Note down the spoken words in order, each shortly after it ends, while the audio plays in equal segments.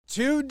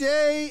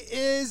Today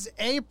is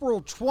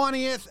April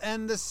 20th,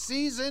 and the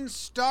season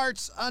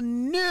starts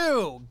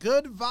anew.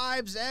 Good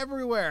vibes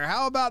everywhere.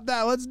 How about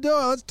that? Let's do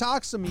it. Let's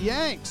talk some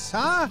Yanks,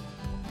 huh?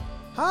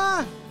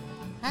 Huh?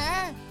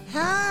 Huh?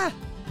 Huh?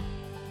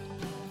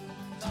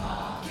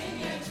 Talking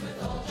Yanks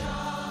with old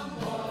John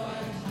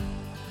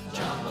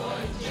Boy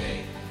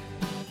Jake.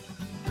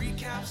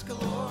 Recaps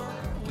galore,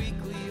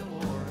 weekly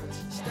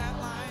awards, stat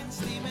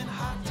lines, theme, and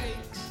hot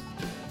takes.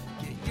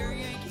 Get your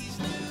Yankees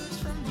news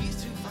from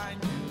these two fine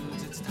dudes.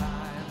 It's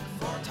time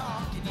for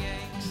Talking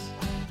Yanks.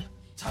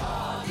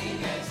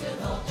 Talking Yanks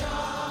with old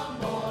John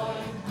Boy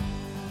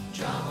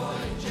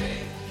and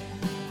Jake.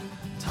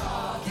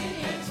 Talking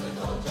Yanks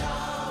with old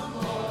John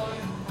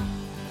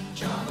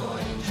Boy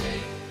and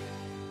Jake.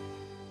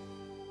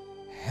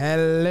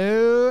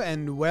 Hello,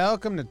 and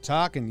welcome to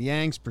Talking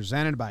Yanks,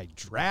 presented by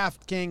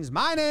DraftKings.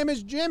 My name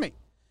is Jimmy.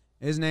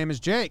 His name is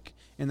Jake.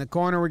 In the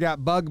corner, we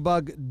got Bug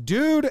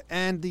Dude,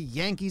 and the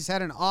Yankees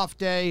had an off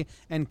day,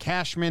 and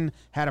Cashman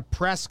had a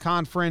press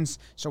conference,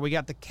 so we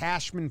got the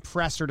Cashman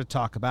presser to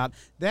talk about.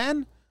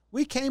 Then,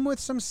 we came with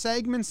some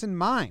segments in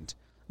mind.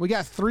 We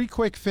got 3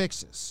 quick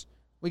fixes.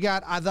 We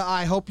got the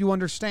I Hope You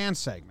Understand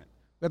segment.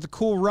 We got the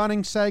Cool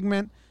Running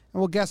segment, and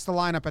we'll guess the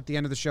lineup at the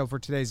end of the show for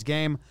today's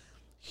game.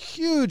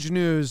 Huge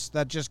news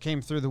that just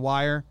came through the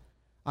wire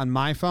on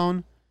my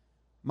phone.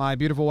 My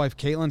beautiful wife,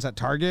 Caitlin's at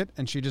Target,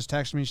 and she just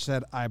texted me. She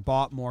said, I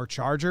bought more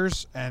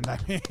chargers. And I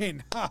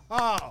mean,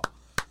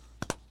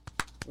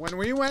 when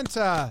we went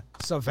to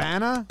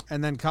Savannah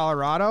and then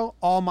Colorado,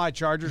 all my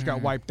chargers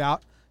got wiped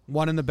out.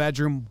 One in the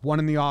bedroom, one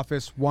in the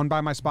office, one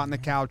by my spot on the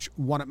couch,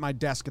 one at my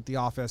desk at the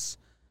office.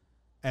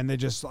 And they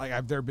just,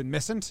 they've been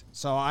missing.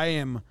 So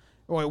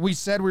we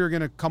said we were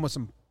going to come with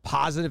some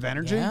positive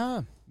energy.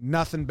 Yeah.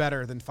 Nothing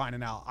better than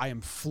finding out I am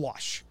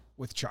flush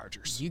with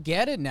chargers. You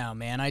get it now,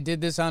 man. I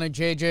did this on a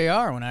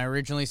JJR when I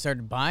originally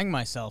started buying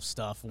myself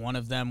stuff. One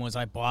of them was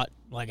I bought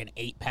like an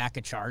 8-pack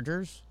of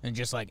chargers, and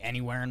just like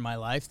anywhere in my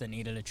life that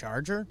needed a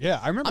charger. Yeah,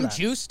 I remember I'm that.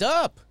 juiced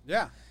up.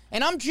 Yeah.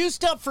 And I'm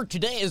juiced up for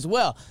today as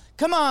well.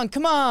 Come on.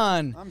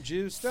 I'm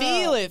juiced up.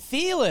 Feel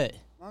it.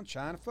 I'm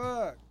trying to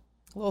fuck. A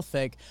little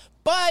fake.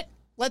 But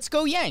let's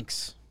go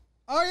Yanks.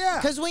 Oh, yeah.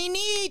 Because we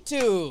need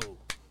to.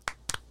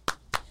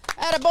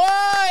 Attaboy,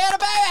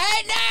 attaboy,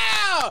 hey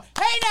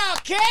now,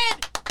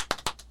 kid.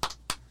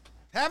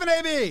 Have an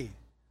AB.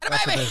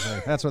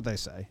 That's what they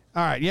say.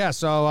 All right, yeah,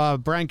 so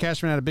Brian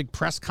Cashman had a big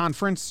press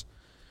conference.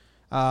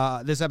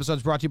 This episode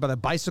is brought to you by the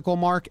Bicycle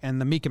Mark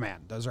and the Mika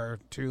Man. Those are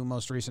 2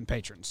 most recent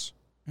patrons.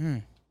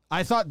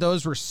 I thought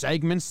those were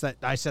segments that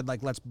I said,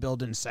 let's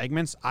build in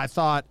segments. I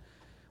thought,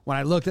 when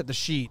I looked at the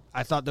sheet,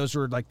 I thought those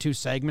were 2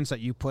 segments that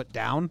you put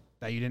down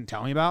that you didn't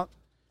tell me about.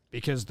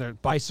 Because the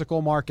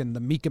Bicycle Mark and the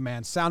Mika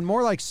Man sound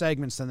more like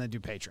segments than they do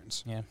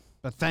patrons. Yeah.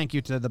 But thank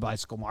you to the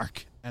Bicycle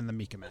Mark and the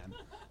Mika Man.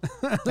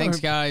 Thanks,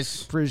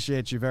 guys.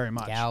 Appreciate you very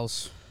much.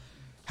 Gals.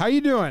 How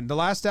you doing? The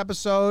last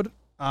episode,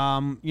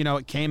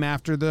 it came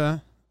after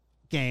the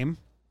game.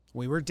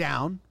 We were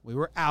down. We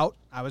were out.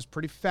 I was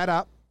pretty fed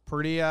up.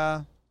 Pretty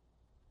down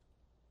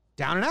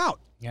and out.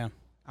 Yeah.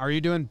 Are you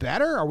doing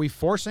better? Are we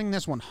forcing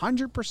this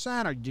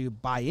 100%? Or do you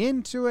buy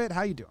into it?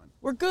 How you doing?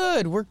 We're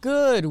good. We're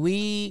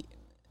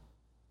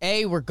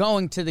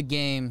going to the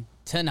game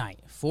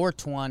tonight,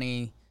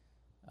 4:20,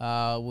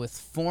 with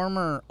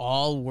former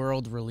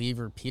all-world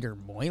reliever Peter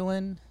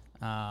Moylan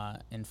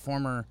and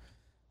former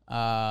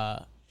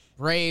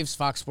Braves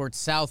Fox Sports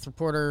South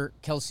reporter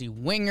Kelsey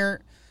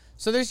Wingert.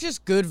 So there's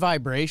just good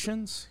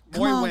vibrations.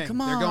 Come on.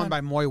 They're going by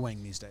Moy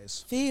Wing these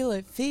days. Feel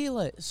it.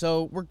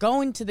 So we're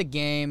going to the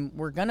game.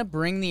 We're going to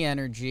bring the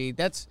energy.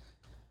 That's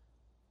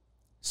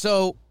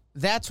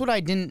what I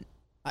didn't.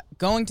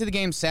 Going to the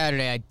game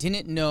Saturday, I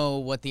didn't know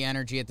what the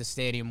energy at the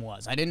stadium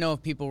was. I didn't know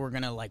if people were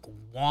going to,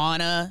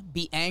 wanna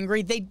be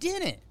angry. They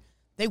didn't.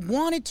 They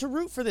wanted to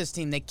root for this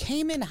team. They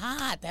came in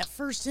hot. That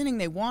first inning,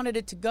 they wanted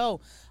it to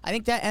go. I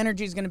think that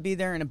energy is going to be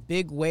there in a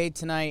big way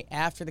tonight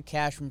after the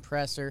Cashman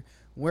presser.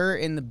 We're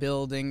in the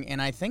building,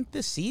 and I think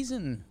the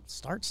season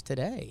starts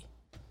today.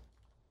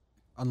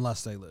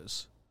 Unless they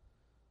lose.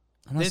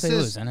 Unless they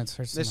lose, and it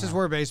starts This is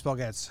tomorrow. where baseball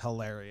gets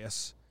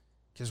hilarious.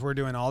 Because we're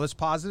doing all this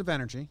positive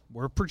energy.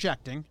 We're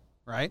projecting,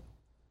 right?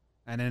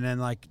 And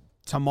then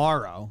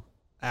tomorrow,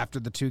 after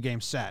the 2-game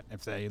set,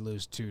 if they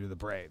lose 2 to the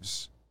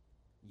Braves,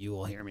 you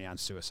will hear me on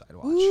Suicide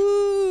Watch.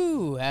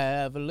 Ooh,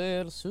 have a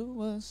little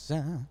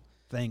suicide.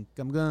 Think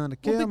I'm going to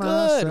kill We'll be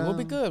myself. good. We'll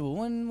be good. We'll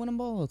win them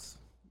both.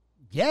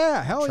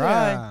 Yeah, hell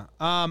Try. yeah.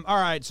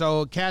 All right,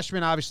 so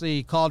Cashman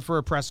obviously called for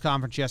a press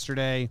conference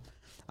yesterday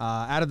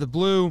out of the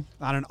blue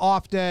on an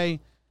off day.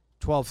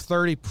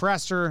 12:30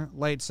 presser,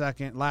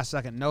 last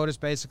second notice,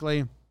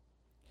 basically. A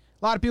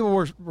lot of people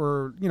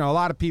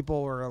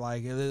were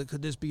like,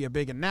 could this be a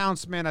big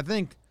announcement? I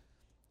think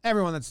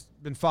everyone that's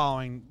been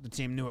following the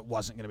team knew it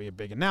wasn't going to be a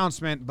big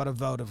announcement, but a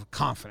vote of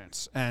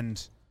confidence. And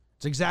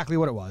it's exactly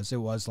what it was. It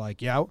was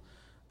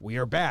we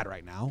are bad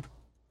right now,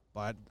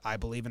 but I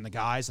believe in the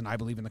guys and I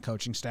believe in the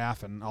coaching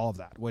staff and all of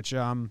that, which, he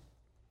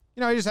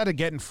just had to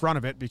get in front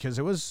of it because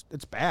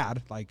it's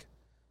bad.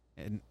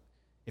 And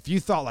if you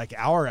thought like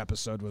our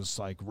episode was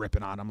like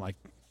ripping on him, like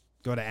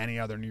go to any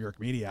other New York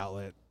media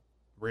outlet.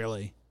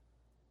 Really,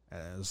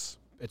 it's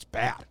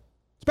bad.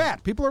 It's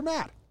bad. People are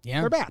mad.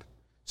 Yeah. They're bad.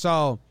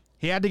 So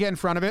he had to get in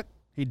front of it.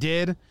 He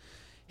did.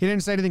 He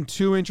didn't say anything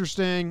too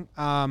interesting.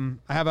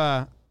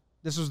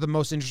 This was the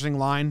most interesting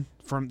line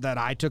that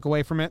I took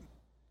away from it.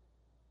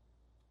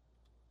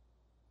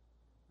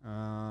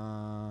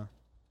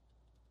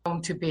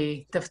 To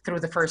be through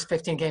the first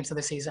 15 games of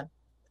the season.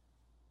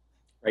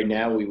 Right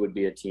now, we would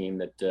be a team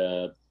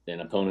that an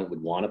opponent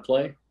would want to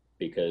play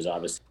because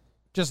obviously.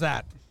 Just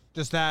that,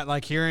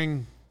 like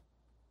hearing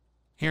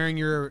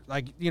your,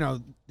 like, you know,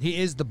 he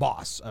is the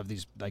boss of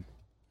these like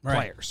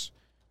players.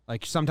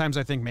 Like sometimes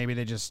I think maybe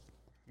they just,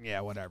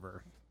 yeah,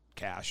 whatever,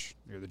 cash.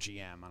 You're the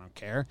GM. I don't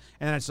care.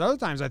 And then other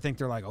times I think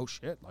they're like, oh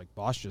shit, like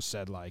boss just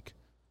said like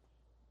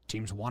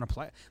teams want to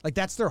play. Like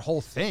that's their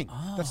whole thing.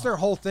 Oh. That's their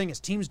whole thing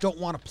is teams don't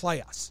want to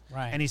play us.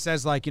 Right. And he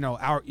says like, you know,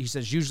 he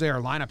says usually our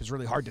lineup is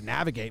really hard to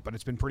navigate, but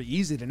it's been pretty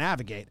easy to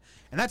navigate.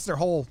 And that's their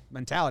whole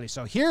mentality.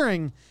 So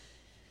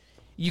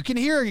you can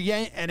hear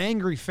an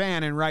angry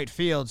fan in right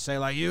field say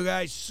like, you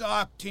guys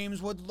suck.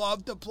 Teams would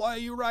love to play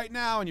you right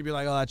now. And you'd be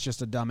like, oh, that's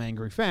just a dumb,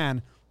 angry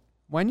fan.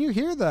 When you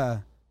hear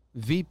the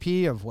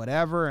VP of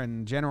whatever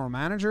and general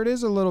manager, it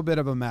is a little bit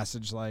of a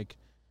message like,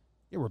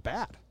 yeah, we're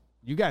bad.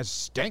 You guys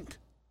stink.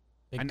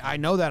 And I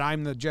know that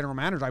I'm the general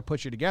manager. I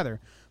put you together.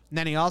 And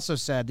then he also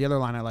said, the other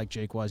line I like,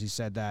 Jake, he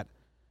said that,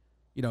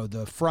 you know,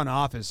 the front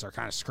office are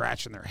kind of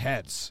scratching their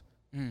heads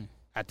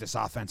at this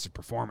offensive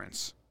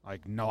performance.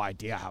 Like, no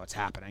idea how it's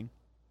happening.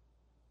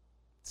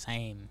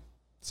 Same,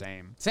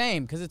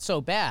 because it's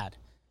so bad.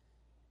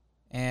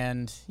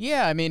 And,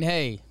 yeah, I mean,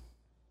 hey,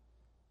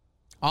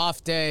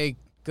 off day,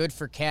 good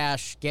for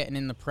Cash, getting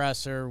in the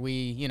presser.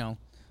 We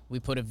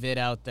put a vid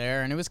out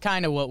there, and it was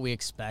kind of what we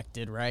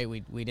expected, right?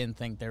 We didn't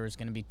think there was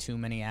going to be too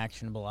many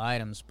actionable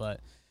items, but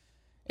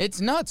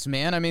it's nuts,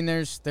 man. I mean,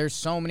 there's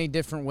so many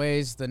different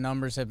ways the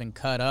numbers have been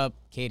cut up.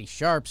 Katie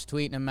Sharp's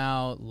tweeting them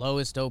out,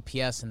 lowest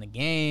OPS in the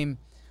game.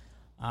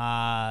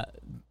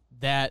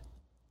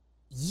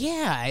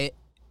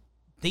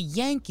 The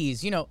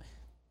Yankees, you know,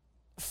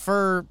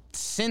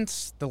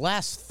 since the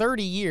last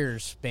 30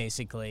 years,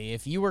 basically,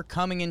 if you were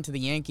coming into the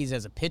Yankees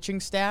as a pitching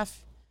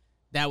staff,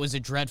 that was a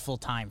dreadful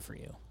time for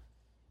you.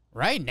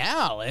 Right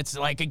now, it's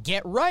like a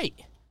get right.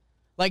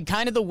 Like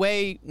kind of the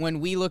way when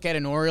we look at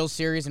an Orioles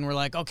series and we're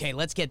like, okay,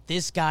 let's get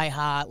this guy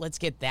hot, let's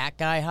get that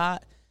guy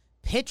hot.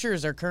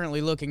 Pitchers are currently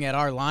looking at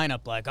our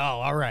lineup like, oh,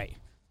 all right,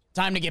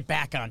 time to get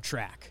back on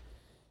track.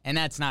 And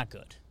that's not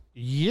good.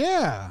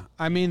 Yeah.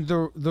 I mean,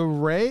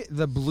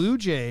 the Blue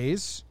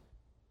Jays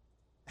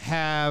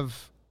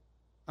have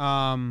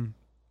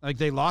like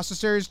they lost the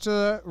series to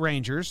the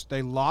Rangers,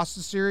 they lost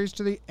the series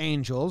to the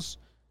Angels,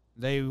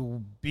 they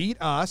beat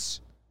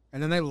us,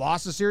 and then they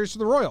lost the series to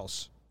the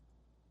Royals.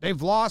 They've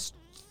lost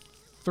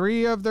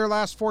 3 of their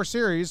last 4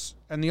 series,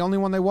 and the only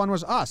one they won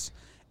was us.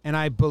 And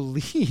I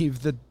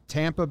believe the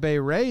Tampa Bay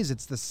Rays,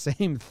 it's the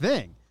same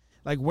thing.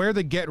 Like, we're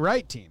the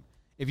get-right team.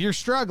 If you're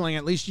struggling,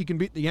 at least you can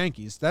beat the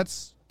Yankees.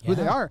 That's who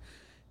they are.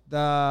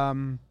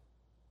 The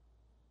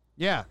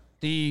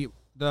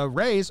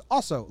Rays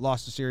also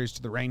lost the series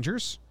to the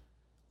Rangers,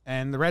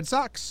 and the Red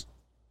Sox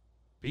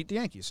beat the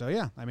Yankees. So,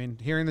 yeah, I mean,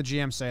 hearing the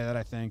GM say that,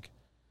 I think,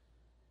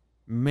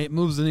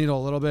 moves the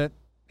needle a little bit.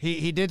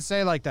 He did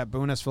say, like, that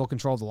Boone has full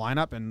control of the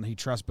lineup, and he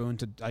trusts Boone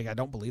to, like, I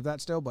don't believe that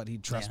still, but he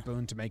trusts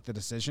Boone to make the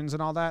decisions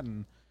and all that.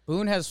 And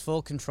Boone has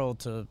full control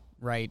to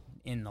write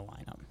in the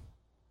lineup.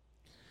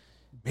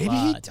 Maybe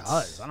he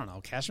does. I don't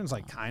know. Cashman's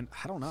like I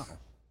don't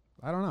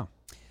know.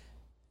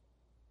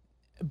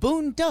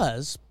 Boone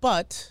does,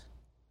 but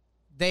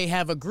they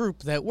have a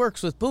group that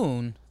works with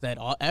Boone that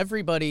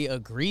everybody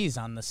agrees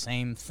on the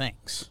same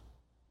things.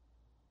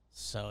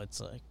 So it's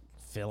like,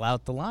 fill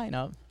out the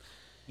lineup,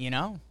 you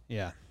know?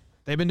 Yeah.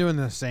 They've been doing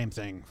the same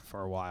thing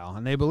for a while,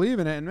 and they believe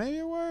in it, and maybe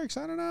it works.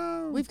 I don't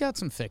know. We've got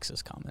some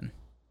fixes coming.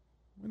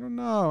 We don't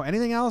know.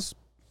 Anything else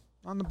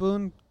on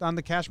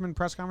the Cashman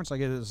press conference?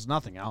 Like, there's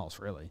nothing else,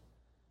 really.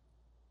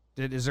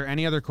 Is there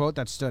any other quote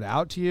that stood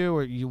out to you,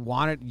 or did you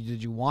want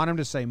him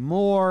to say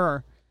more?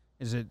 Or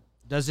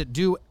does it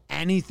do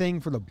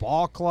anything for the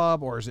ball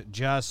club, or is it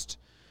just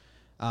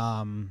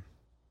eyewash?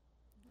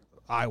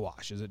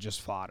 Is it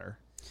just fodder?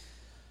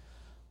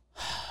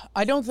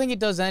 I don't think it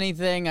does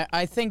anything.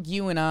 I think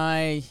you and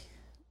I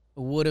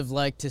would have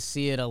liked to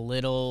see it a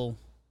little,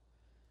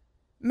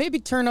 maybe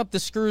turn up the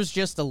screws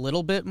just a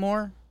little bit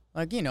more.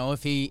 Like, you know,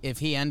 if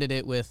he ended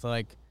it with,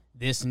 like,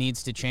 this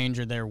needs to change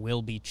or there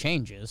will be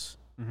changes.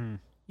 Mm-hmm.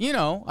 You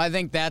know, I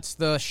think that's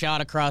the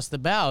shot across the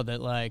bow that,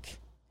 like,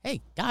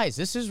 hey, guys,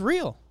 this is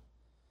real.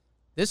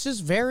 This is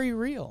very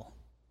real.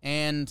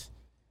 And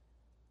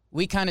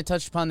we kind of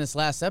touched upon this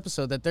last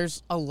episode that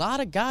there's a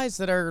lot of guys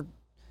that are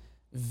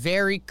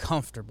very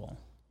comfortable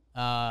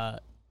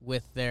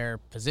with their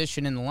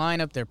position in the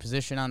lineup, their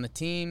position on the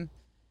team,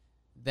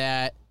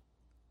 that,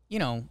 you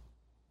know,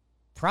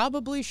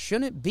 probably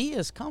shouldn't be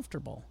as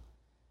comfortable.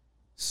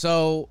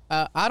 So,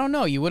 I don't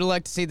know. You would have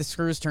liked to see the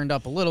screws turned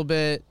up a little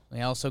bit.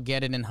 We also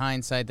get it in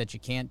hindsight that you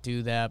can't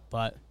do that,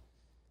 but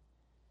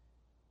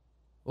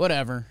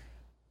whatever.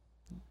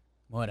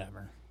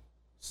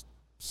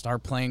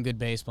 Start playing good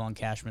baseball, and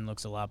Cashman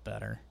looks a lot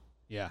better.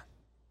 Yeah.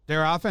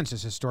 Their offense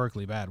is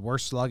historically bad.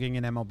 Worst slugging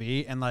in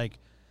MLB, and, like,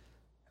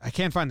 I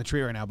can't find the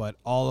tweet right now, but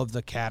all of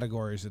the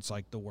categories, it's,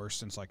 like, the worst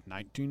since, like,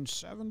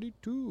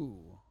 1972.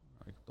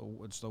 Like,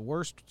 it's the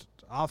worst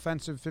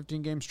offensive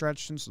 15-game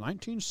stretch since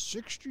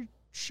 1967.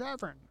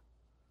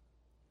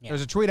 Yeah.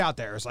 There's a tweet out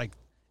there. It's like,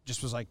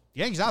 just was like,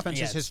 Yankees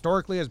offense is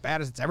historically as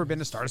bad as it's ever been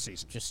to start a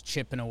season. Just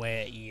chipping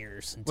away at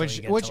years until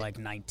you get to like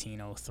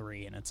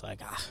 1903, and it's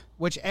like,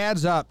 Which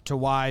adds up to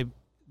why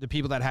the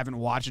people that haven't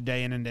watched it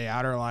day in and day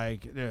out are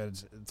like,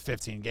 it's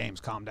 15 games,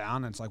 calm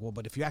down. And it's like, well,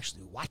 but if you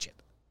actually watch it.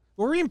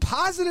 We're being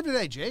positive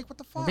today, Jake. What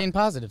the fuck? We're being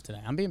positive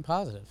today. I'm being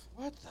positive.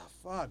 What the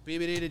fuck?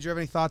 BBD, did you have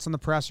any thoughts on the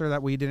presser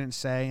that we didn't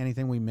say?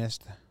 Anything we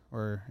missed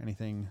or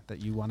anything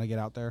that you want to get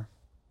out there?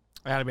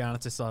 I gotta be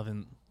honest, I still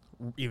haven't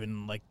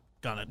even like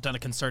done a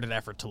concerted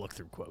effort to look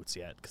through quotes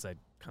yet, because I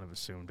kind of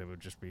assumed it would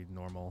just be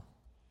normal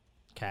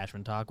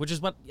Cashman talk, which is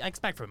what I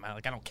expect from him.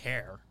 Like, I don't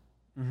care.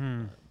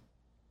 Mm-hmm.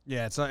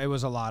 Yeah, it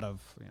was a lot of,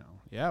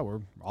 we're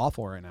all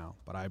for it now,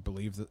 but I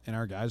believe that in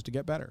our guys to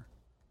get better.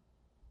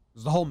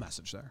 There's the whole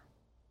message there.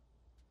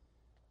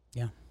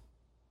 Yeah.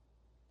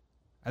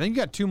 I think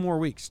you got 2 more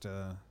weeks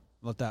to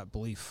let that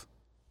belief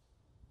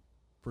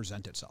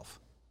present itself.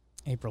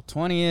 April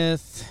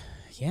 20th.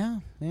 Yeah,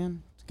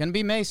 man. It's going to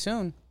be May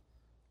soon.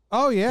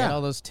 Oh, yeah. Get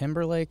all those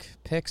Timberlake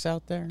picks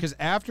out there. Because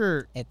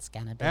after May.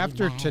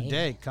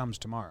 today comes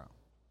tomorrow.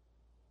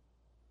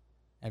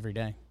 Every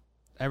day.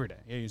 Every day.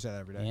 Yeah, you said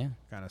every day. Yeah.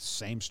 Kind of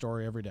same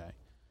story every day.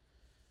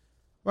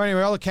 Well,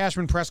 anyway, all the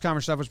Cashman press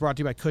conference stuff was brought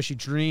to you by Cushy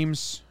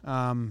Dreams,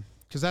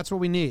 because that's what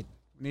we need.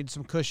 We need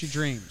some cushy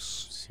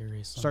dreams.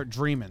 Seriously. Start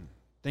dreaming.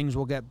 Things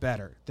will get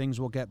better. Things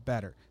will get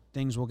better.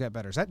 Things will get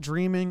better. Is that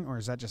dreaming, or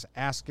is that just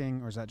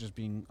asking, or is that just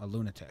being a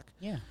lunatic?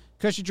 Yeah.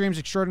 Cushy Dreams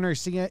Extraordinary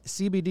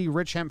CBD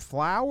Rich Hemp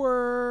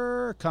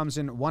Flower comes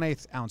in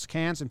 1/8 ounce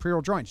cans and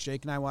pre-roll joints.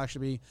 Jake and I will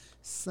actually be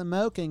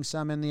smoking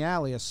some in the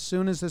alley as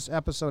soon as this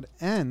episode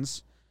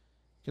ends,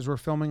 because we're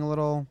filming a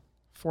little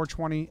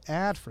 420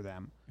 ad for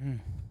them.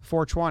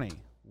 420,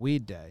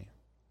 Weed Day.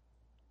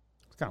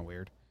 It's kind of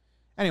weird.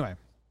 Anyway,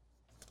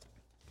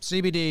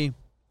 CBD,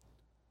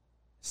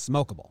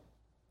 smokable.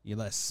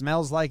 It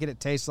smells like it, it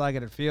tastes like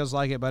it, it feels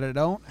like it, but it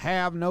don't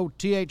have no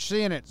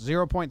THC in it.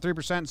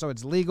 0.3%, so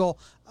it's legal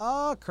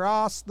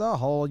across the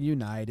whole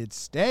United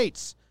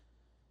States.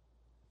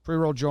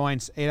 Pre-roll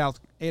joints,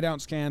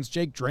 8-ounce cans.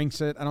 Jake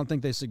drinks it. I don't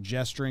think they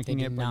suggest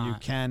drinking it, but you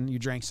can. You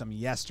drank some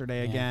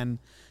yesterday again.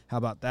 How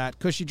about that?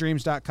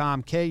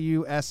 CushyDreams.com,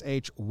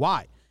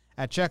 KUSHY.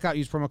 At checkout,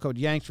 use promo code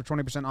YANKS for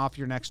 20% off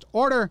your next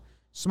order.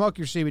 Smoke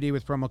your CBD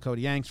with promo code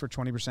YANKS for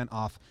 20%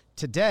 off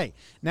today.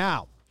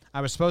 Now,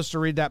 I was supposed to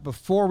read that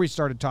before we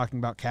started talking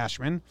about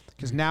Cashman,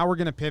 because now we're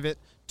going to pivot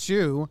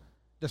to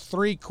the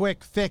 3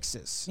 quick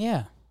fixes.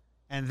 Yeah.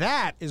 And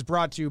that is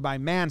brought to you by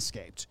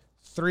Manscaped.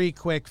 3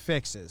 quick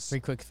fixes. 3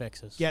 quick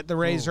fixes. Get the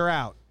razor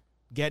out.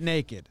 Get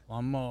naked.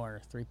 One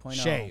more. 3.0.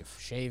 Shave.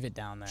 Shave it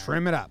down there.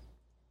 Trim it up.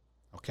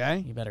 Okay?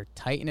 You better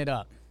tighten it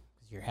up,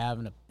 because you're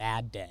having a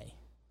bad day.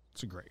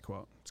 It's a great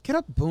quote. Let's get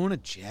a Boone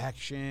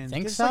ejection.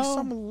 Think Just so? like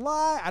some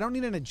lie. I don't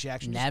need an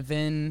ejection.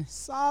 Nevin.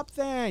 Just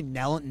something.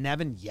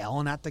 Nevin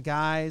yelling at the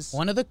guys.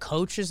 One of the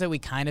coaches that we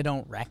kind of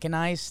don't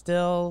recognize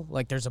still.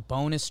 Like, there's a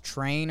bonus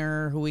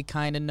trainer who we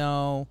kind of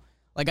know.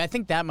 Like, I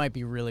think that might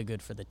be really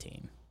good for the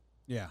team.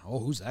 Yeah. Oh,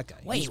 who's that guy?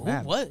 Wait, He's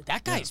mad. what?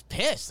 That guy's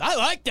pissed. I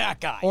like that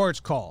guy. Or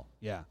it's Cole.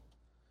 Yeah.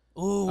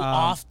 Ooh,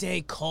 off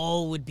day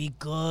Cole would be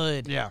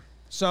good. Yeah.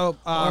 So,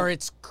 or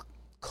it's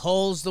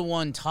Cole's the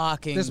one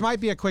talking. this might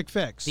be a quick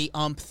fix. The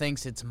ump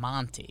thinks it's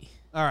Monty.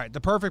 All right.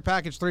 The Perfect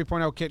Package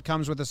 3.0 kit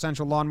comes with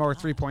Essential Lawnmower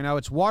 3.0.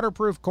 It's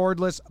waterproof,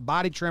 cordless,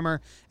 body trimmer,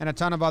 and a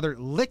ton of other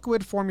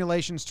liquid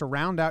formulations to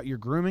round out your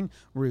grooming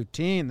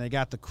routine. They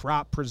got the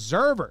Crop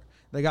Preserver.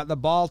 They got the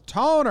Ball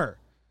Toner.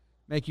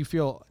 Make you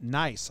feel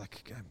nice.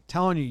 Like I'm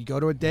telling you, you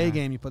go to a day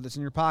game, you put this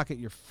in your pocket,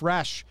 you're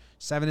fresh.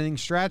 7-inning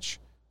stretch,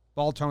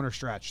 Ball Toner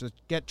stretch.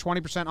 Get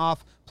 20%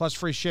 off plus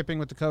free shipping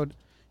with the code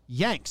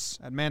YANKS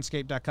at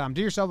manscaped.com.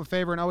 Do yourself a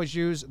favor and always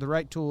use the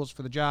right tools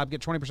for the job. Get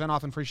 20%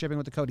 off and free shipping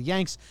with the code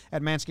YANKS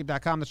at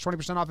manscaped.com. That's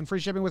 20% off and free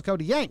shipping with code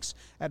YANKS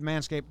at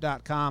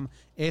manscaped.com.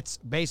 It's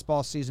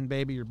baseball season,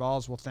 baby. Your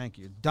balls will thank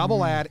you.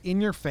 Double ad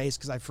in your face,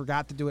 because I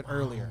forgot to do it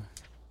earlier.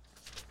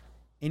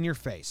 In your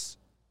face.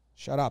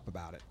 Shut up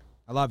about it.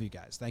 I love you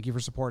guys. Thank you for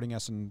supporting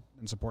us and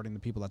supporting the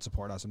people that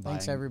support us and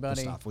Thanks, buying everybody.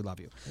 the stuff. We love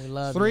you. We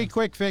love 3 you.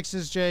 quick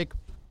fixes, Jake.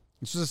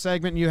 This is a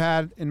segment you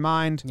had in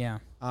mind. Yeah.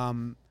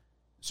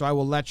 So I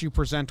will let you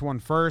present one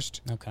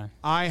first. Okay.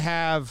 I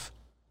have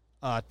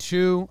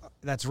 2.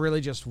 That's really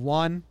just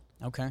 1.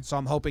 Okay. So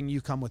I'm hoping you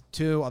come with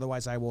 2.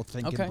 Otherwise, I will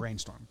think Okay. and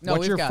brainstorm. No,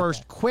 What's we've your got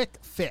first that. quick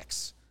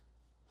fix?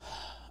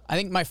 I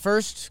think my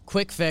first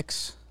quick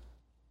fix,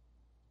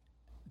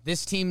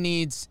 this team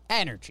needs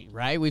energy,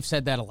 right? We've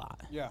said that a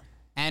lot. Yeah.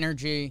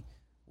 Energy.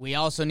 We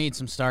also need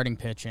some starting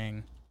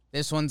pitching.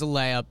 This one's a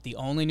layup. The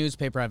only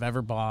newspaper I've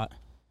ever bought.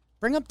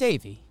 Bring up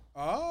Davey.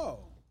 Oh.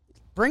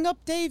 Bring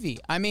up Davey.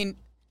 I mean,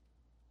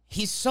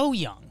 he's so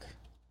young.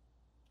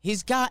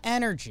 He's got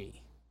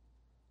energy.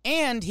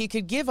 And he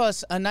could give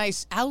us a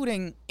nice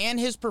outing, and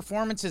his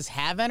performances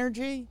have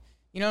energy.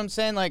 You know what I'm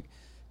saying? Like,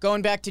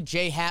 going back to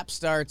Jay Happ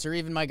starts, or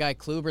even my guy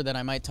Kluber that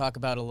I might talk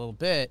about a little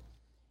bit,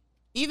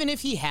 even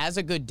if he has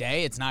a good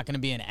day, it's not going to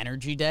be an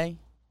energy day.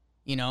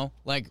 You know,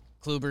 like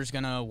Kluber's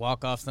going to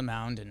walk off the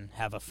mound and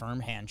have a firm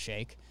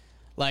handshake.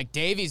 Like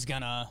Davey's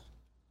going to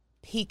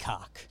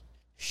peacock.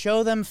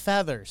 Show them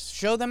feathers.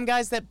 Show them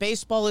guys that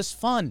baseball is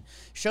fun.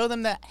 Show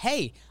them that,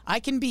 hey,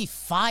 I can be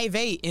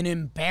 5'8" and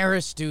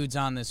embarrass dudes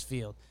on this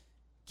field.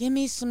 Give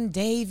me some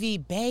Davey,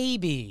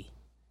 baby.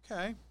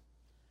 Okay.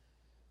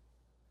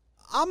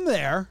 I'm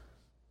there.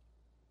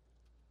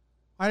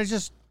 I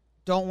just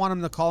don't want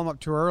him to call him up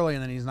too early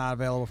and then he's not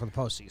available for the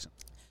postseason.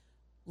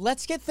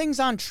 Let's get things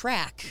on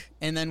track,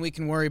 and then we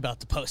can worry about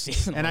the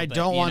postseason. And I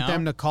don't want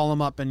them to call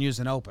him up and use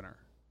an opener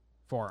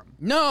for him.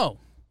 No.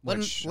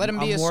 Which Let him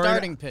be I'm a worried-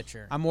 starting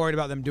pitcher. I'm worried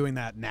about them doing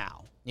that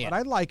now. Yeah. But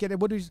I like it. It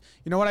would be,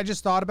 you know what I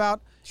just thought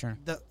about? Sure.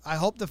 I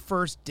hope the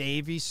first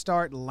Davey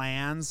start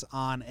lands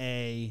on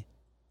a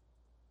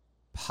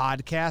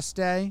podcast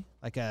day,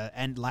 like a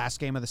last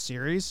game of the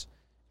series,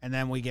 and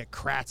then we get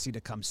Kratzy to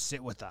come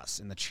sit with us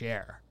in the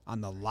chair on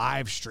the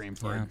live stream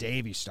for a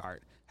Davey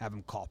start. Have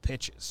him call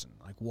pitches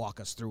and like walk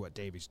us through what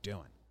Davey's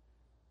doing.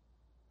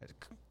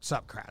 What's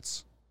up,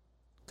 Kratz?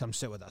 Come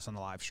sit with us on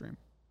the live stream.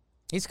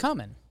 He's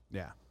coming.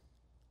 Yeah.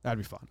 That'd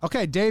be fun.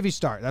 Okay, Davey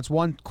start. That's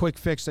one quick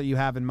fix that you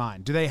have in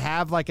mind. Do they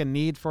have like a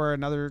need for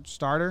another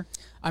starter?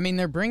 I mean,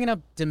 they're bringing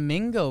up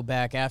Domingo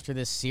back after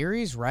this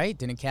series, right?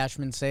 Didn't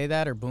Cashman say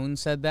that, or Boone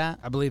said that?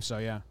 I believe so,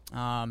 yeah.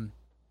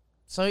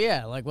 So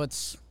yeah, like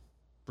what's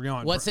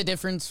the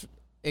difference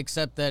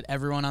except that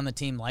everyone on the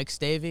team likes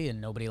Davey and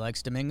nobody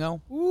likes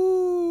Domingo?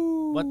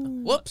 Ooh.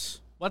 Whoops.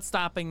 What's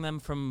stopping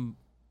them from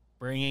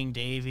bringing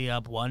Davey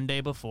up one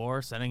day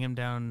before, sending him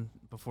down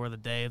before the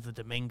day of the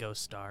Domingo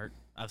start?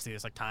 Obviously,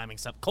 there's like timing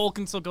stuff. Cole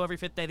can still go every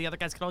fifth day. The other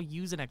guys can all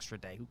use an extra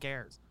day. Who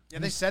cares? Yeah,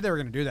 they said they were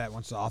going to do that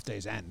once the off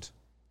days end.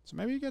 So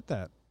maybe you get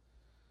that.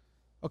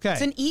 Okay.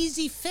 It's an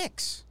easy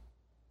fix.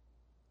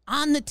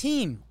 On the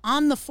team,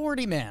 on the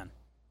 40-man.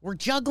 We're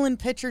juggling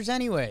pitchers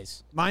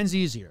anyways. Mine's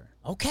easier.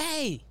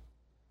 Okay.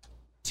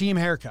 Team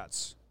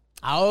haircuts.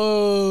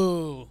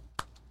 Oh.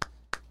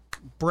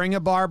 Bring a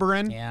barber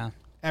in. Yeah.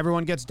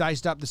 Everyone gets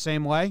diced up the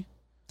same way.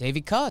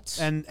 Davey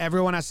cuts. And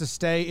everyone has to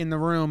stay in the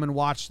room and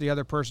watch the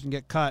other person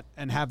get cut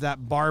and have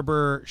that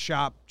barber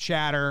shop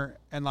chatter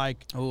and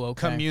like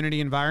community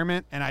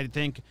environment. And I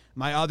think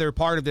my other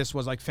part of this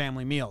was like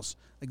family meals.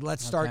 Like,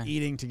 let's start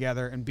eating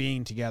together and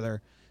being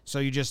together. So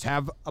you just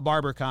have a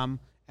barber come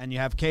and you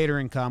have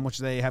catering come, which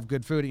they have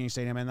good food at your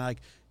stadium. And like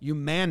you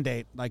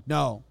mandate, like,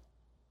 no,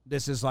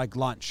 this is like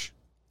lunch.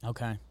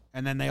 Okay.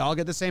 And then they all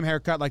get the same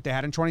haircut like they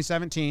had in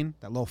 2017,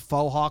 that little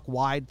faux hawk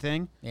wide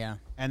thing. Yeah.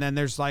 And then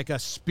there's like a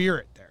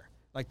spirit there.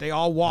 Like they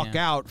all walk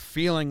out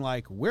feeling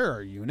like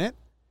we're a unit.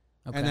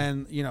 Okay. And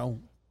then, you know,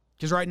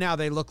 because right now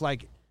they look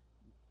like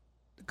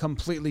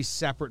completely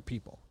separate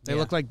people. They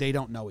look like they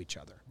don't know each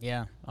other.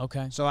 Yeah.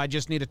 Okay. So I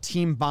just need a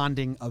team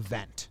bonding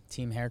event.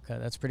 Team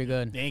haircut. That's pretty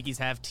good. The Yankees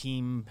have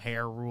team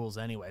hair rules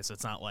anyway, so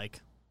it's not like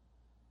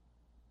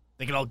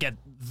they could all get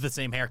the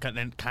same haircut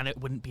and it kind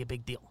of wouldn't be a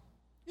big deal.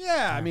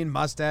 Yeah, I mean,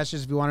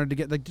 mustaches, if you wanted to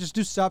get, like, just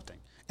do something.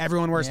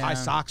 Everyone wears high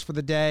socks for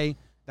the day.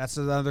 That's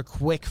another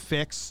quick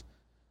fix.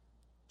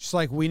 Just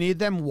like we need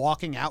them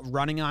walking out,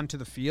 running onto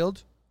the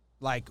field.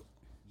 Like,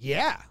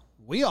 yeah,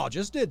 we all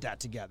just did that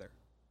together.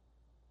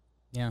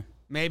 Yeah.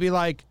 Maybe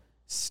like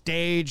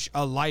stage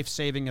a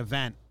life-saving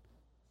event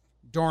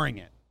during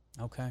it.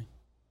 Okay.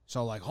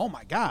 So like, oh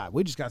my God,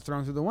 we just got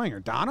thrown through the wing. Or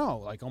Dono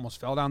like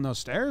almost fell down those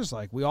stairs.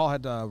 Like we all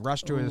had to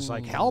rush to his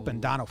like help,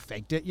 and Dono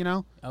faked it. You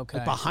know. Okay.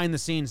 Like behind the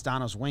scenes,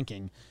 Dono's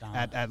winking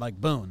at like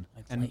Boone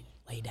Like,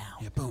 lay down.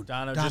 Yeah, Boone.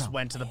 Dono just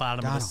went to the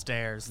bottom of the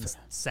stairs and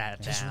sat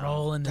Just down.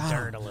 roll in the Dono,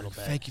 dirt a little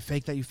bit.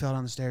 Fake that you fell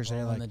down the stairs. Roll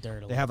They in like the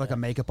dirt a they have little like a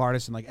bit. makeup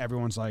artist, and like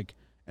everyone's like,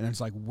 and it's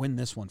like win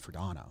this one for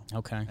Dono.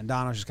 Okay. And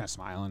Dono's just kind of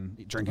smiling,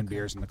 drinking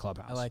beers in the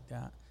clubhouse. I like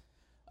that.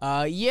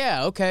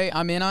 Yeah, okay.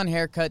 I'm in on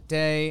haircut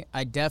day.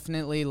 I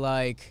definitely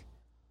like,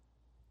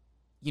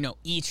 you know,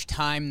 each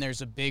time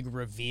there's a big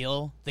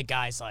reveal, the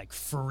guys like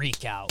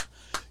freak out.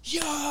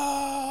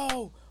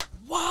 Yo!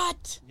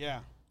 What? Yeah.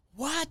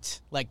 What?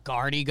 Like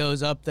Guardy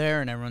goes up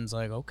there and everyone's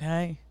like,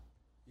 okay,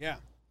 Yeah.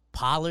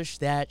 polish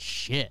that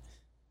shit.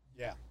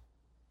 Yeah.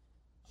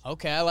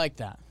 Okay, I like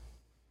that.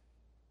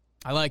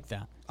 I like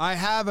that. I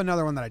have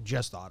another one that I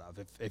just thought of.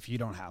 If you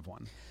don't have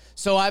one.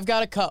 So I've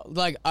got a cut.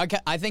 Like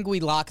I think we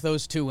lock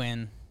those two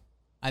in.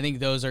 I think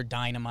those are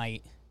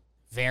dynamite.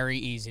 Very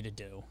easy to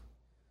do.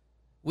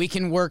 We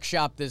can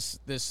workshop this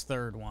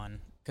third one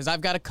because I've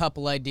got a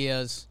couple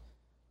ideas.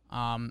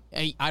 I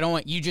don't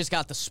want you just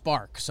got the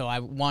spark, so I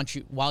want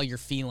you while you're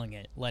feeling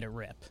it, let it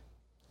rip.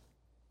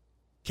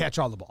 Catch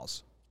all the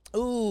balls.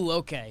 Ooh,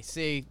 okay.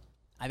 See,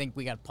 I think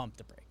we got to pump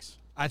the brakes.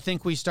 I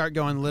think we start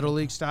going Little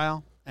League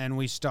style, and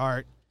we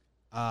start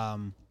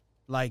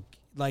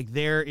like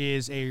there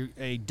is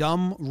a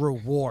dumb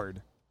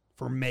reward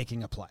for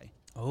making a play.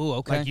 Oh,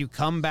 okay. Like you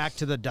come back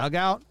to the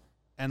dugout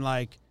and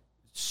like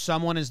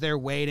someone is there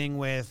waiting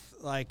with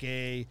like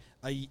a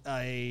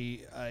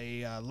Laffy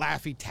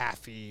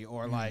Taffy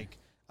or like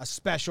a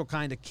special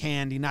kind of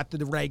candy, not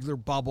the regular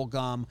bubble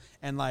gum,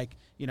 and like,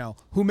 you know,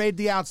 who made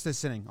the outs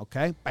this inning?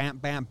 Okay, bam,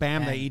 bam,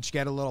 bam. They each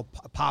get a little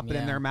pop it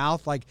in their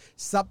mouth, like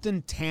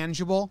something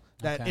tangible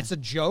that it's a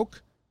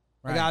joke.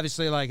 Like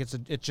obviously, like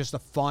it's just a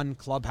fun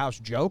clubhouse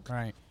joke.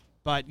 Right.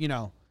 But you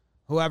know,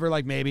 whoever,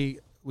 like maybe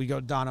we go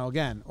Dono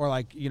again, or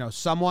like, you know,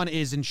 someone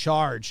is in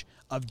charge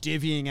of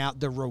divvying out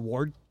the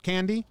reward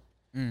candy.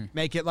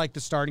 Make it like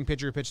the starting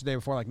pitcher who pitched the day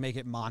before, like make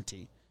it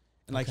Monty,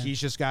 and like he's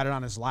just got it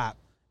on his lap.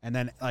 And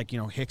then, like, you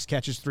know, Hicks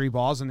catches 3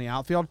 balls in the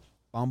outfield.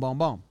 Boom, boom,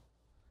 boom.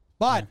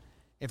 But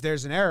if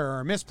there's an error or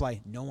a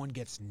misplay, no one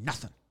gets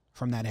nothing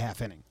from that half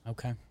inning.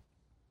 Okay.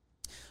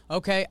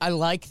 Okay, I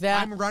like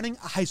that. I'm running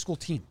a high school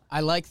team.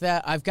 I like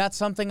that. I've got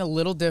something a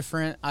little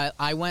different.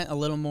 I went a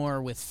little more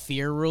with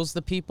fear rules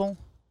the people.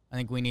 I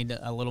think we need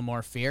a little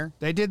more fear.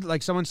 They did,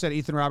 like someone said,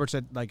 Ethan Roberts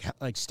said, like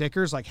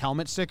stickers, like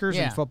helmet stickers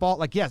Yeah. in football.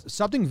 Like, yes,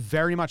 something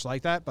very much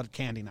like that, but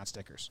candy, not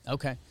stickers.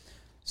 Okay.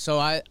 So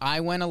I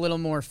went a little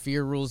more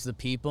fear rules the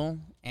people,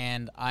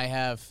 and I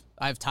have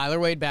Tyler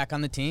Wade back on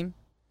the team.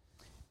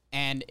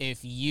 And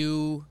if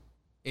you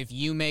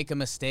make a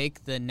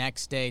mistake, the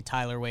next day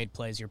Tyler Wade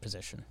plays your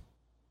position.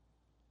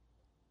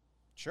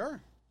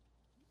 Sure.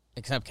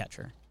 Except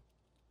catcher.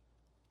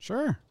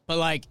 Sure. But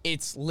like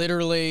it's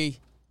literally,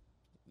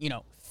 you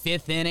know,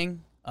 5th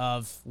inning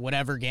of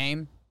whatever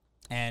game,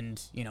 and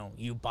you know,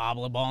 you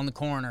bobble a ball in the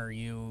corner,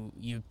 you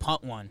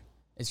punt one.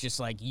 It's just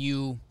like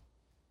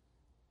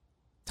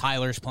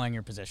Tyler's playing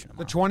your position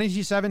tomorrow. The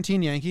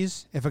 2017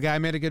 Yankees, if a guy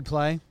made a good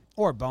play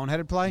or a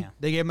boneheaded play,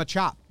 they gave him a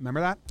chop.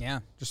 Remember that? Yeah.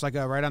 Just like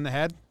a right on the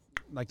head,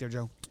 like their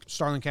Joe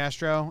Starlin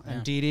Castro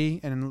and Didi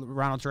and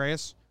Ronald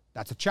Reyes.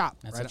 That's a chop.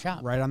 That's a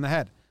chop. Right on the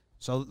head.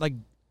 So, like,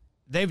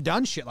 they've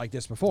done shit like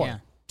this before. Yeah.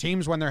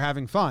 Teams, when they're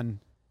having fun,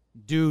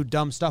 do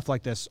dumb stuff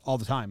like this all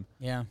the time.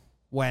 Yeah.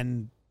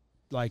 When,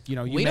 like, you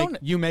know, We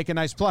you make a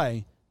nice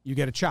play, you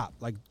get a chop.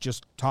 Like,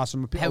 just toss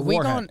them a Have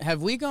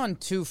warhead. we gone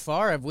too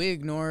far? Have we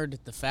ignored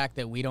the fact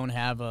that we don't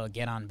have a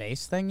get on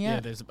base thing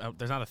yet? Yeah,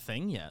 there's not a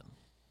thing yet.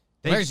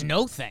 There's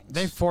no things.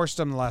 They forced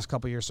them the last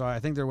couple of years, so I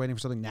think they're waiting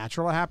for something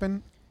natural to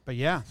happen. But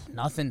yeah,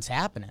 Nothing's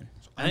happening.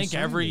 I think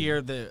every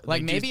year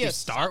maybe they a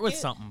start with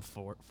suck it?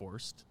 something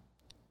forced.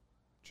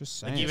 just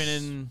saying. Like even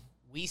in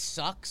We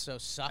suck, so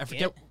suck I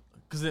forget it.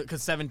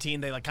 because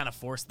 17 they like kind of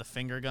forced the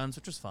finger guns,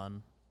 which was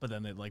fun. But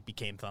then it like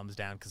became thumbs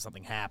down because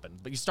something happened.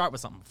 But you start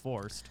with something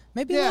forced.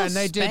 Maybe Yeah, a and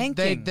little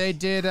spanking. they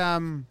did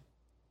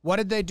what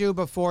did they do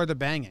before the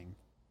banging?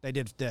 They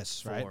did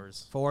this, right?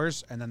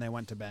 Fours. And then they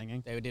went to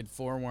banging. They did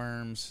 4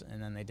 worms, and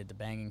then they did the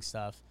banging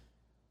stuff.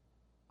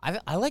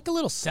 I like a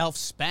little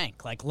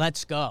self-spank, like,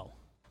 let's go.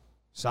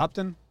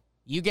 Something.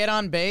 You get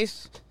on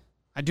base.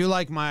 I do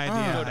like my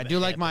idea. Go to I the do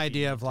like hip my if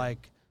you idea need of to.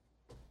 like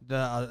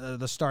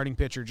the starting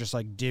pitcher just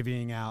like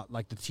divvying out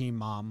like the team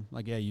mom.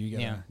 Like, yeah,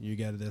 you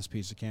get this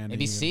piece of candy.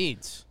 Maybe you get-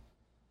 seeds.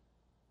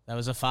 That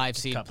was a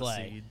 5-seed Cup of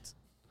play. seeds.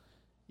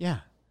 Yeah.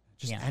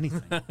 Just Yeah.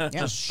 anything. Yeah.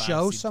 Just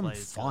show 5-seed some play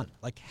is fun. good.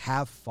 Like,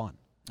 have fun.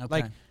 Okay.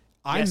 Like,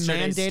 I'm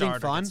Yesterday's mandating starter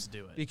fun gets to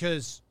do it.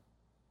 because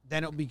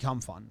then it'll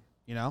become fun,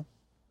 you know?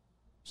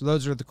 So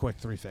those are the quick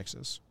 3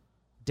 fixes.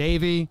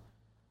 Davey,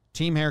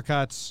 team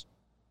haircuts,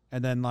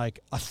 and then like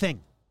a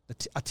thing,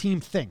 a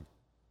team thing.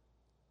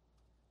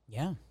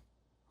 Yeah.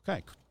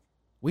 Okay.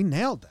 We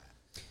nailed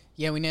that.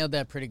 Yeah, we nailed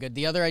that pretty good.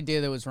 The other idea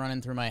that was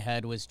running through my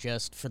head was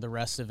just for the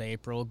rest of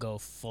April, go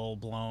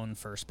full-blown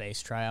first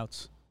base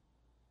tryouts.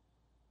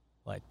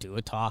 Like, do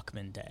a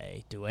Talkman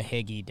day, do a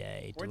Higgy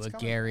day, do Where's a it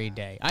coming Gary from?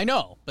 day. I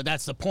know, but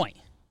that's the point.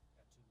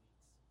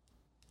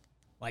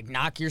 Like,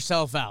 knock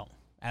yourself out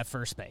at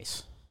first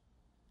base.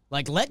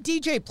 Like, let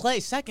DJ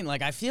play second.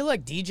 Like, I feel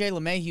like DJ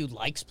LeMahieu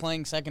likes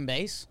playing second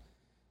base,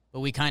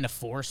 but we kind of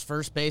force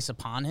first base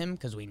upon him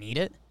because we need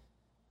it.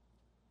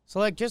 So,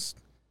 like, just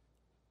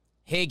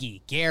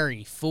Higgy,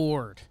 Gary,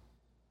 Ford,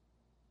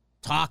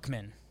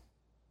 Talkman.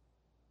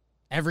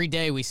 Every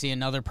day we see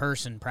another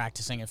person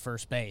practicing at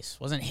first base.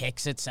 Wasn't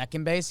Hicks at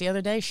second base the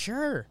other day?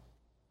 Sure.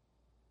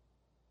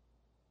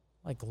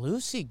 Like,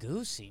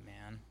 loosey-goosey,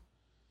 man.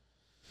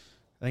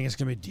 I think it's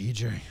going to be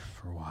DJ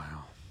for a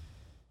while.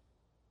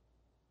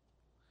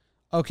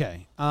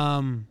 Okay.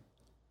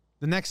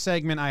 The next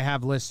segment I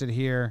have listed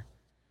here,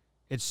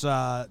 it's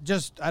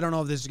just, I don't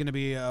know if this is going to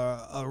be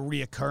a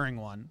reoccurring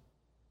one,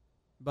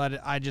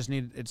 but I just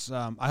need, it's,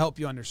 I hope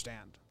you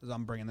understand as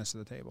I'm bringing this to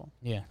the table.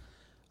 Yeah.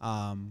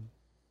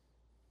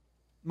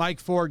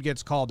 Mike Ford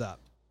gets called up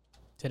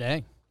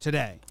Today.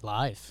 Live.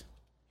 Live.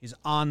 He's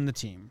on the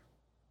team.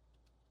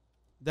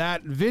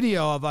 That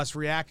video of us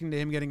reacting to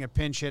him getting a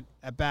pinch hit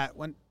at bat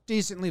went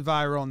decently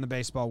viral in the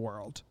baseball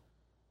world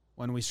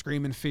when we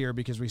scream in fear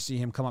because we see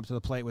him come up to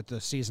the plate with the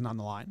season on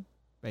the line,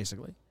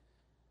 basically.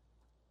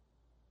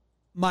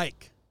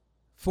 Mike,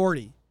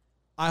 40,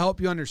 I hope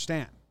you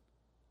understand.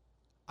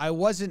 It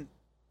wasn't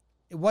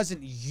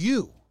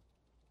you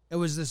It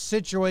was the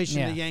situation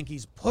Yeah. the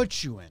Yankees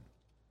put you in,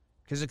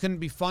 because it couldn't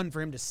be fun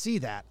for him to see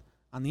that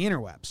on the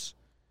interwebs.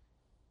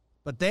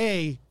 But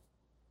they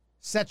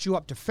set you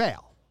up to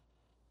fail.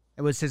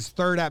 It was his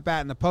third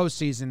at-bat in the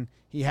postseason.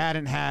 He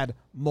hadn't had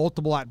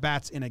multiple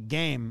at-bats in a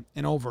game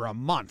in over a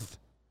month.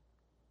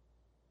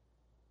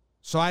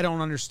 So I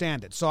don't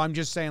understand it. So I'm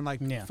just saying, like,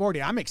 Yeah.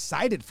 40, I'm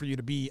excited for you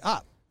to be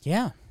up.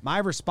 Yeah. My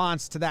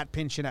response to that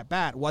pinch hit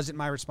at-bat wasn't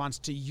my response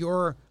to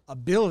your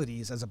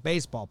abilities as a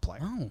baseball player.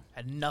 Oh.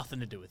 Had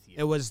nothing to do with you.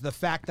 It was the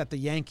fact that the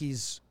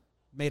Yankees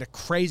made a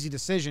crazy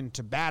decision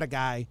to bat a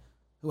guy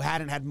who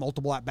hadn't had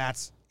multiple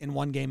at-bats in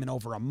one game in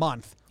over a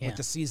month Yeah. with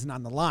the season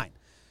on the line.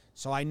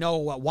 So I know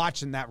what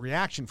watching that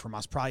reaction from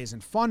us probably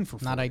isn't fun for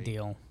 40. Not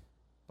ideal.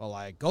 But,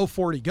 like, go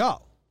 40,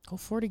 go. Go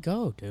 40,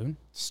 go, dude.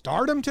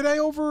 Start him today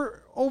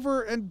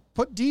over and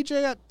put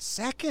DJ at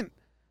second.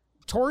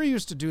 Torrey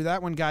used to do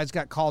that when guys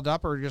got called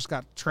up or just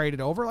got traded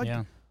over. Like,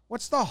 Yeah.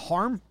 what's the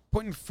harm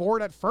putting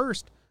Ford at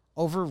first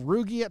over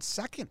Rugi at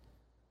second?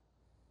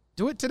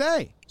 Do it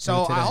today.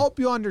 So today. I hope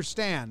you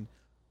understand.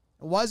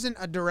 It wasn't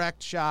a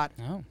direct shot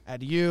No.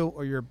 at you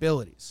or your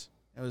abilities.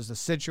 It was the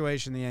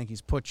situation the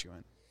Yankees put you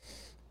in.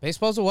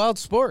 Baseball's a wild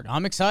sport.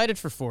 I'm excited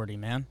for 40,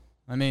 man.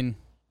 I mean,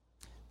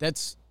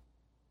 that's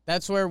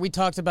where we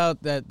talked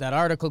about that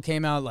article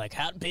came out, like,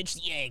 how to pitch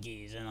the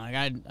Yankees. And, like,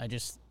 I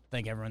just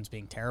think everyone's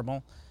being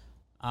terrible.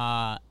 You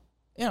know,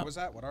 What was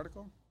that? What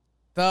article?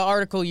 the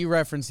article you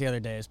referenced the other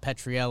day is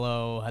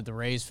Petriello had the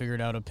Rays figured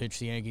out how to pitch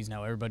the Yankees.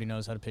 Now everybody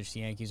knows how to pitch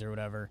the Yankees or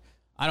whatever.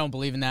 I don't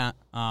believe in that.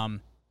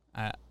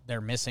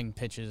 They're missing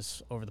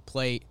pitches over the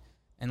plate.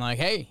 And, like,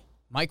 hey,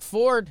 Mike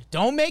Ford,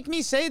 don't make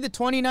me say the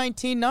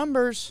 2019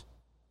 numbers.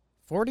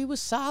 40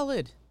 was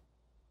solid.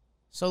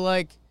 So,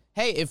 like,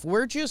 hey, if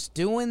we're just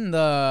doing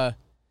the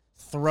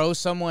throw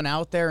someone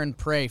out there and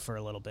pray for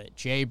a little bit,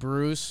 Jay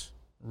Bruce,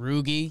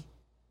 Rugi,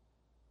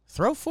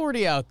 throw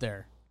 40 out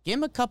there. Give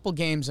him a couple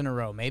games in a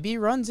row. Maybe he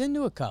runs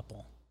into a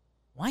couple.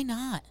 Why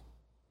not?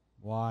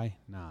 Why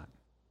not?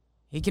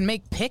 He can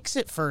make picks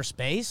at first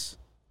base.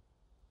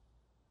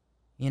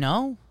 You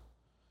know?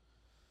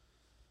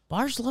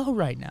 Bar's low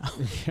right now.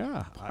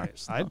 Yeah,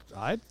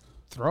 I'd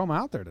throw him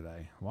out there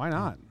today. Why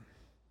not?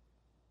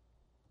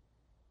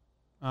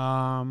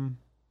 All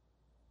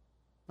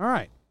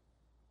right.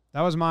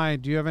 That was my.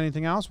 Do you have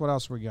anything else? What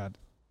else we got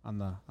on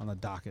the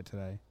docket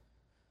today?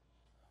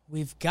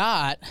 We've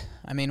got,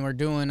 I mean, we're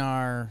doing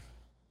our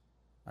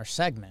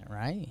segment,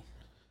 right?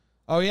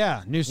 Oh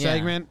yeah, new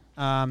segment.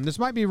 This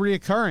might be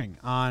reoccurring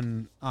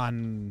on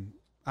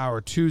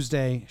our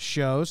Tuesday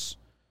shows.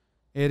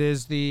 It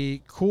is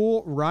the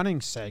Cool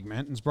Running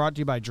segment. It's brought to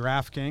you by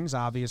DraftKings,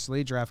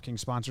 obviously. DraftKings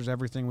sponsors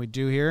everything we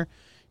do here.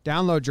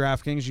 Download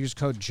DraftKings. Use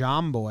code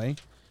JOMBOY.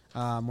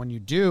 When you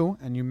do,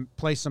 and you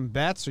play some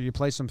bets or you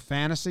play some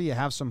fantasy, you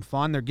have some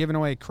fun. They're giving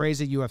away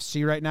crazy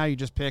UFC right now. You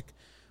just pick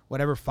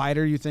whatever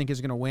fighter you think is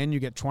going to win. You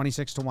get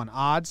 26-1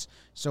 odds.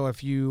 So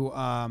if you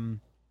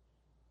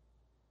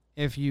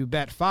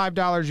bet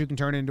 $5, you can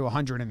turn it into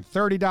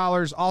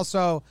 $130.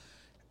 Also,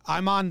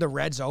 I'm on the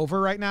Reds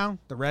over right now.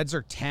 The Reds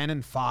are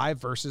 10-5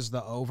 versus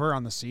the over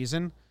on the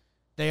season.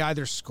 They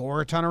either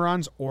score a ton of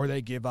runs or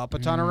they give up a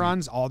ton of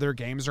runs. All their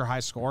games are high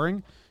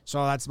scoring.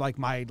 So that's like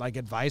my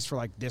advice for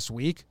like this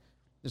week.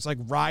 It's like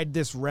ride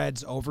this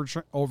Reds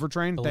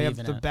overtrain. They have Believe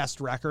in the it. best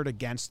record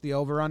against the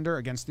over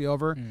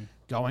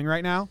going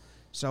right now.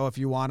 So if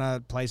you want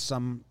to play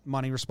some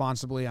money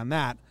responsibly on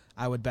that,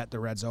 I would bet the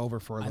Reds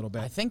over for a little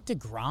bit. I think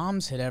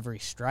DeGrom's hit every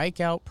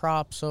strikeout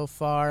prop so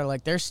far.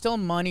 Like, there's still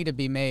money to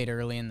be made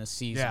early in the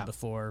season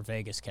before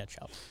Vegas catch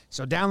up.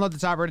 So download the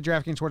top-rated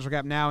DraftKings Sportsbook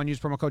app now and use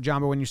promo code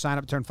JOMBO when you sign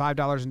up to turn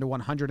 $5 into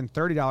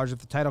 $130 if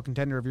the title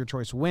contender of your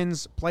choice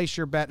wins. Place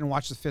your bet and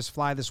watch the fist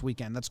fly this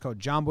weekend. That's code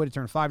JOMBOY to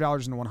turn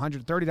 $5 into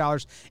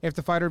 $130 if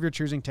the fighter of your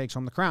choosing takes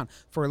home the crown.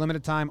 For a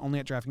limited time, only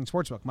at DraftKings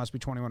Sportsbook. Must be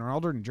 21 or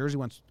older. New Jersey,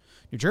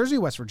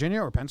 West Virginia,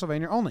 or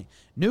Pennsylvania only.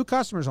 New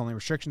customers only.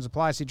 Restrictions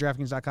apply. See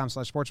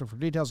DraftKings.com/sportsbook for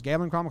details.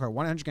 Gambling problem card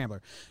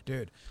 1-800-GAMBLER.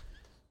 Dude,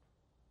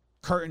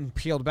 curtain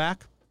peeled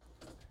back.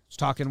 I was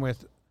talking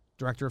with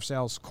Director of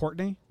Sales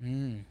Courtney,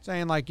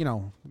 saying, like, you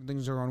know,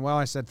 things are going well.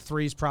 I said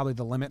 3 is probably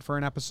the limit for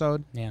an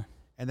episode. Yeah.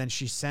 And then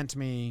she sent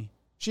me,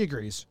 she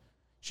agrees,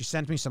 she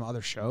sent me some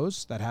other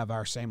shows that have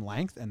our same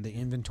length and the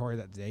inventory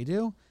that they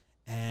do.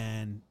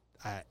 And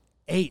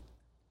 8.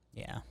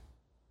 Yeah.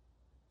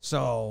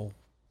 So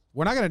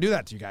we're not going to do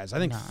that to you guys. I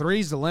think No. 3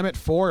 is the limit.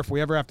 4 if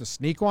we ever have to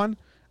sneak one.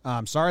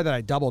 Sorry that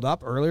I doubled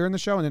up earlier in the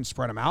show and didn't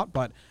spread them out.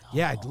 But,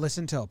 yeah, I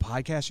listened to a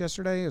podcast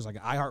yesterday. It was like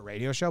an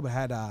iHeartRadio show, but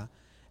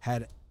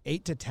had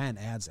 8 to 10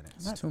 ads in it.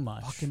 Isn't That's that too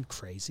much. fucking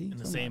crazy? in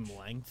the same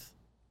length.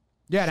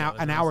 Yeah, So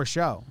an hour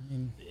show. I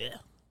mean, Yeah.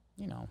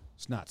 you know,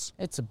 It's nuts.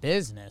 it's a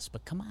business,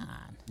 but come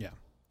on. Yeah.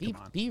 Be,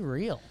 Come on. be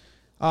real.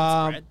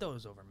 Spread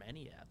those over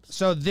many apps.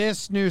 So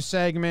this new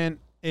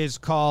segment is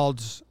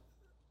called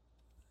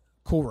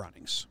Cool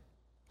Runnings.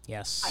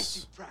 Yes. I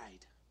see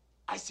pride.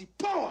 I see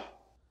power.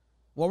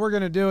 What we're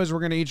going to do is we're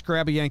going to each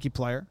grab a Yankee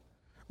player.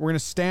 We're going to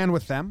stand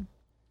with them,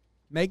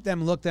 make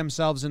them look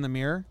themselves in the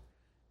mirror,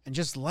 and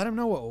just let them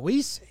know what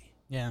we see.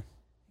 Yeah.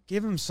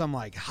 Give him some,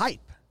 like,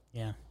 hype.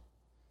 Yeah.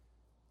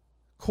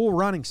 Cool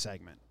running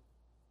segment.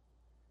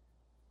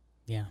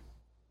 Yeah.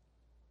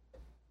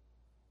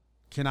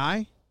 Can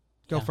I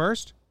go Yeah.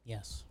 first?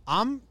 Yes.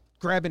 I'm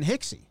grabbing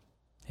Hicksy,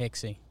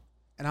 Hicksy.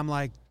 and I'm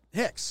like,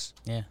 Hicks,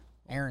 Yeah.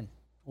 Aaron.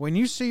 when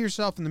you see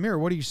yourself in the mirror,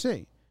 what do you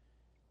see?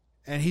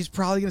 And he's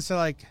probably going to say,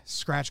 like,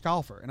 scratch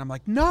golfer. And I'm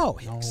like, no,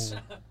 Hicks.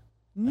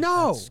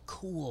 No. That's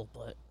cool,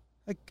 but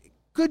Like,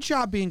 good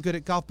job being good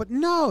at golf, but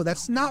no,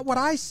 that's not what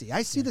I see.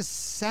 I see the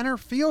center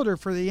fielder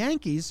for the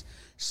Yankees,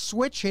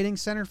 switch hitting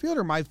center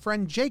fielder, my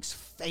friend Jake's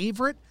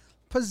favorite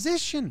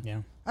position.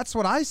 yeah. That's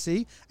what I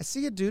see. I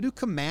see a dude who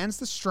commands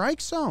the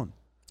strike zone,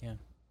 Yeah.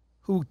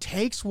 who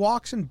takes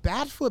walks and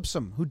bat flips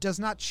them, who does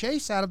not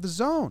chase out of the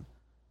zone,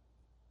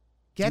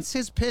 gets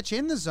his pitch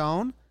in the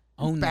zone,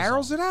 Own and the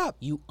barrels zone. it up.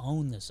 You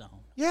own the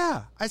zone.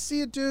 Yeah, I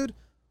see a dude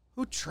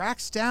who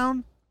tracks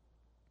down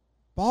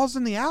balls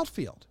in the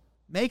outfield,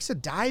 makes a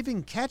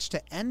diving catch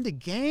to end a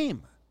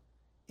game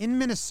in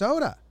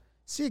Minnesota.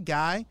 See a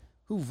guy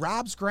who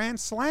robs grand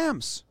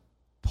slams,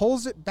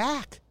 pulls it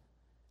back.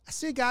 I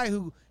see a guy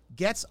who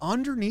gets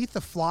underneath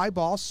the fly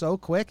ball so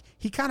quick,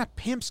 he kind of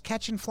pimps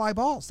catching fly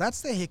balls.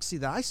 That's the Hicksy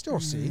that I still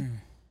see.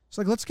 It's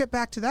like, let's get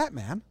back to that,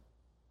 man.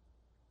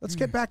 Let's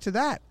get back to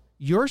that.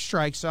 Your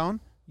strike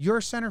zone,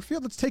 your center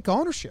field. Let's take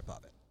ownership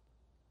of it.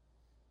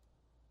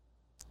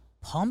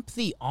 Pump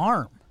the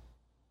arm.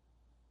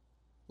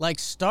 Like,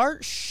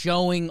 start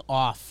showing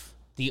off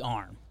the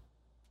arm.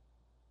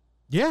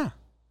 Yeah.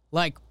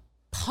 Like,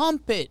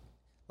 pump it.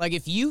 Like,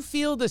 if you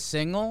field a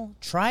single,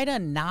 try to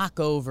knock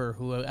over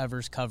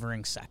whoever's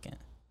covering second.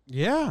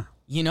 Yeah.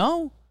 You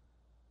know?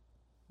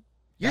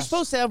 You're Yes.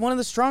 supposed to have one of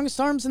the strongest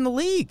arms in the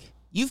league.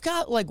 You've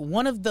got, like,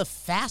 one of the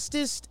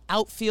fastest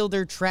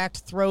outfielder tracked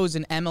throws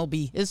in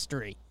MLB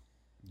history.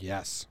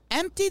 Yes.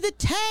 Empty the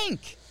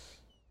tank.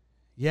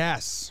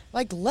 Yes.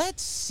 Like,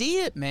 let's see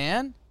it,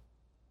 man.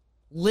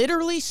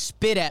 Literally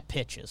spit at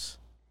pitches.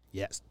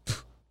 Yes.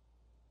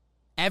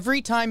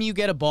 Every time you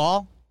get a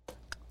ball,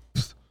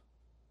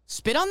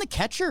 spit on the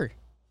catcher.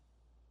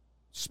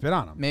 Spit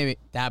on him. Maybe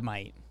that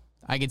might.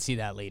 I could see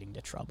that leading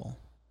to trouble.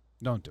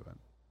 Don't do it.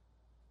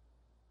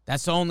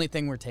 That's the only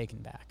thing we're taking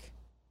back.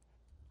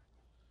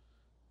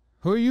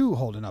 Who are you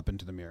holding up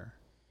into the mirror?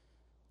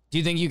 Do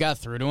you think you got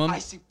through to him? I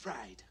see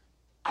pride.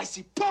 I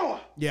see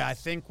power. Yeah, I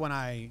think when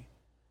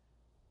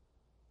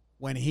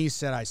he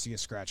said I see a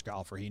scratch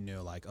golfer, he knew,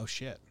 like, oh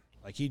shit.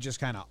 Like, he just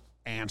kind of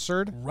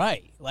answered.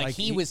 Right. Like Like,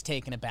 he he- was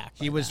taken aback.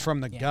 He by was that.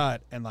 from the Yeah.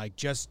 gut, and like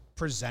just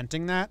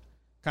presenting that,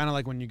 kind of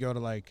like when you go to,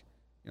 like,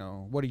 you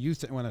know, what do you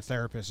think, when a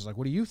therapist is like,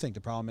 what do you think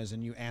the problem is,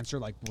 and you answer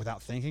like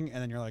without thinking,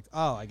 and then you're like,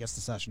 oh, I guess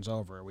the session's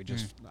over. We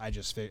just I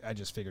just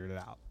figured it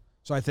out.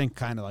 So I think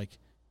kind of like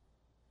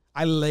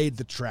I laid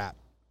the trap,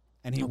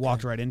 and he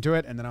walked right into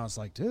it, and then I was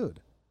like, dude,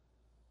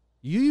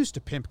 you used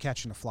to pimp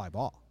catching a fly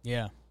ball.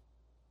 Yeah.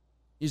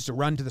 You used to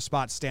run to the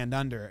spot, stand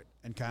under it,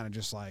 and kind of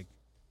just like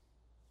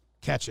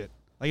catch it.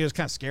 Like, it was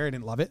kind of scary. I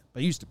didn't love it,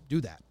 but I used to do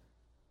that.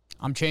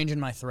 I'm changing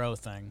my throw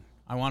thing.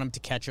 I want him to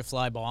catch a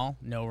fly ball,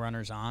 no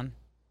runners on,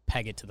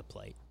 peg it to the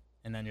plate,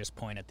 and then just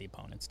point at the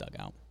opponent's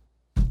dugout.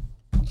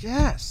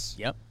 Yes.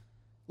 Yep.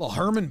 Little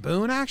Herman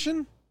Boone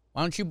action.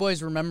 Why don't you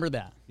boys remember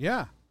that?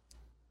 Yeah.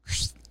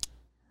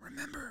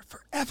 Remember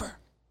forever.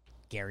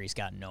 Gary's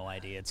got no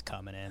idea it's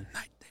coming in.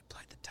 Night they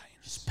played the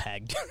Titans. Just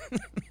pegged.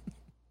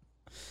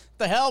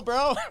 The hell,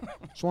 bro?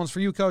 This one's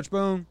for you, Coach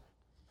Boone.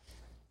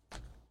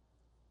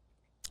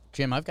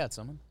 Jim, I've got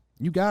someone.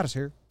 You got us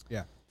here.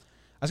 Yeah.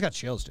 I just got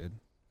chills, dude.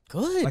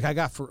 Good. Like,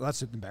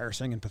 that's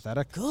embarrassing and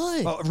pathetic.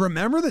 Good. Oh,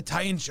 remember the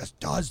Titans just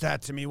does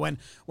that to me when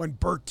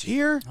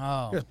Bertier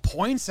just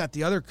points at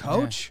the other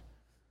coach.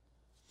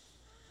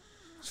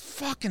 I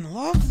fucking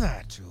love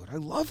that, dude. I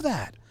love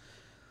that.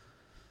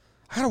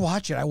 I gotta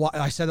watch it.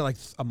 I said it like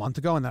a month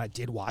ago, and then I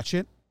did watch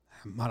it.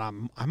 But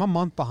I'm a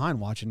month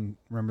behind watching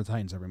Remember the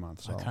Titans every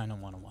month. So I kind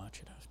of want to watch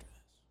it after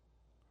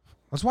this.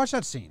 let's watch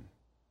that scene.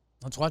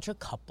 Let's watch a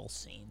couple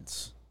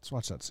scenes. Let's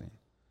watch that scene.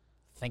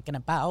 Thinking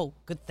about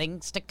good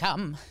things to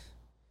come.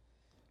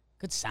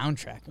 Good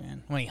soundtrack,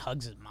 man. When he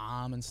hugs his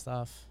mom and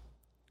stuff.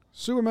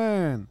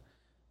 Superman.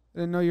 I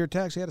didn't know your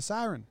taxi had a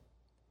siren.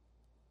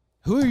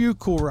 Who are you,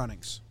 Cool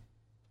Runnings?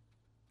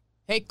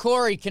 Hey,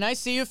 Corey, can I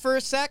see you for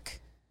a sec?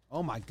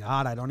 Oh my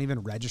God, I don't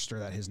even register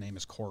that his name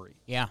is Corey.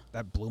 Yeah.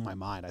 That blew my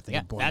mind. I think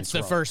Yeah, it blew that's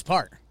my the throat. first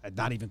part.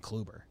 Not even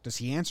Kluber. Does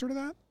he answer to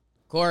that?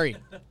 Corey.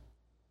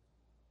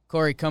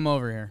 Corey, come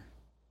over here.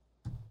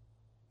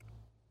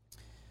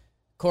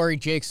 Corey,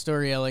 Jake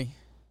Storielli.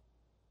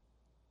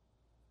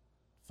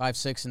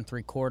 5'6"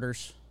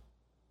 3/4.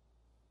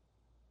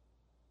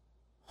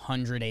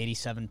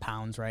 187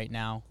 pounds right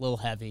now. A little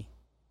heavy.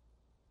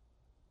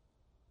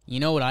 You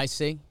know what I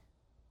see?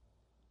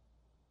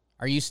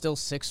 Are you still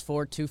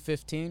 6'4",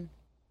 215?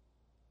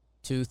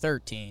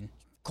 213.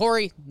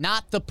 Corey,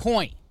 not the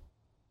point.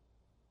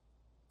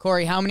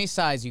 Corey, how many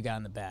size you got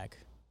in the bag?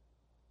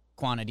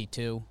 Quantity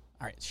 2.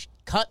 All right,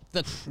 cut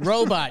the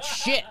robot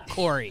shit,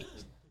 Corey.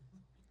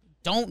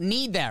 Don't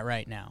need that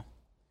right now.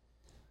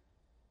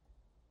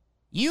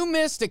 You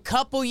missed a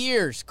couple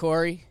years,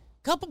 Corey.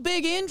 Couple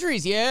big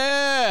injuries.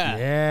 Yeah.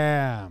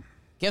 Yeah.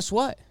 Guess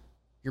what?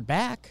 You're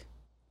back.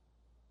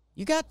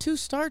 You got 2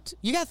 starts.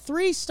 You got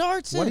 3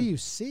 starts in. What do you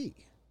see?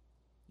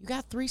 You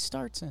got 3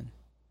 starts in.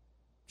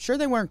 Sure,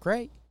 they weren't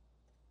great.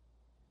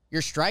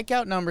 Your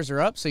strikeout numbers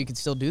are up, so you can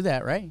still do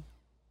that, right?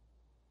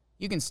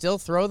 You can still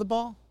throw the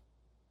ball.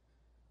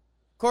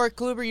 Corey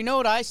Kluber, you know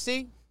what I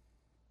see?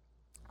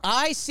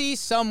 I see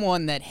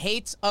someone that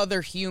hates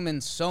other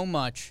humans so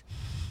much,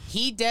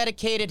 he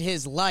dedicated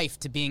his life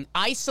to being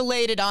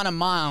isolated on a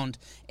mound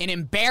and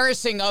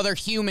embarrassing other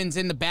humans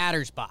in the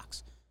batter's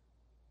box.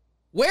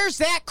 Where's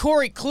that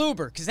Corey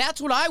Kluber? Because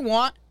that's what I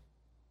want.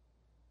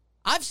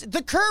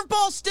 The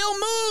curveball still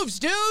moves,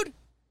 dude.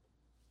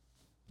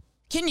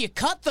 Can you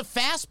cut the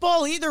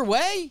fastball either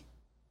way?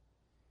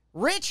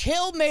 Rich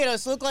Hill made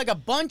us look like a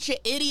bunch of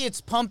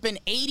idiots pumping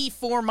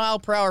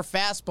 84-mile-per-hour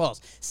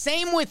fastballs.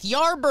 Same with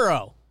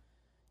Yarborough.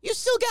 You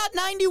still got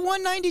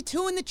 91,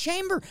 92 in the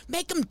chamber.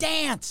 Make them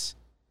dance.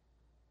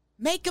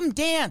 Make them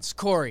dance,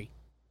 Corey.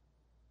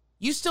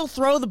 You still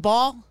throw the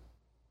ball?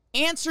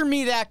 Answer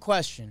me that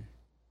question.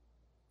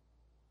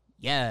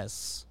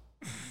 Yes.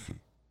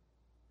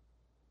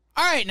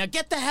 All right, now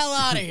get the hell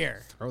out of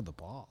here. Throw the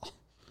ball.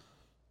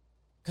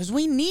 Because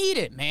we need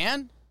it,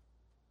 man.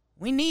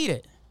 We need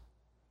it.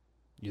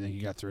 You think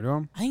you got through to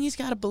him? I think he's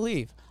got to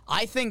believe.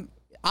 I think,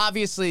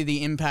 obviously,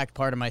 the impact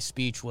part of my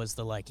speech was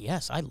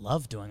yes, I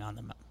love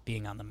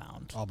being on the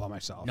mound. All by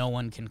myself. No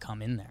one can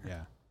come in there.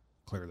 Yeah.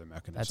 Clear the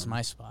mechanism. That's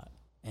my spot.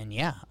 And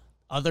yeah,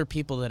 other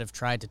people that have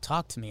tried to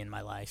talk to me in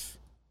my life,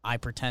 I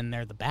pretend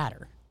they're the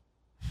batter.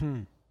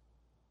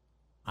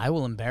 I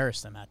will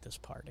embarrass them at this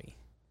party.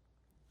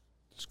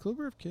 Does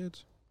Kluber have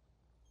kids?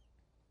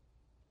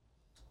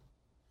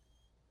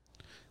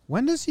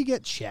 When does he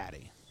get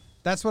chatty?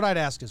 That's what I'd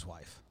ask his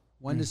wife.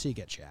 When does he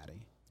get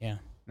chatty? Yeah. You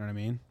know what I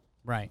mean?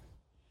 Right.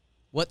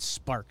 What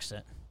sparks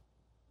it?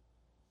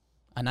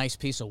 A nice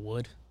piece of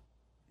wood?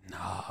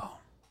 No.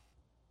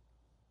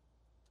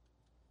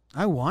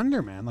 I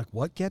wonder, man. Like,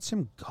 what gets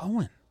him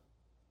going?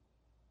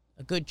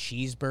 A good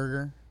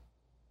cheeseburger?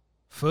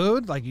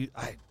 Food? Like,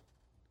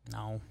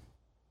 No.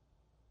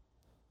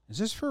 is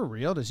this for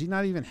real? Does he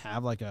not even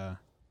have like a?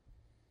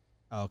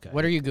 Oh, okay.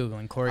 What are you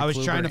Googling, Corey? I was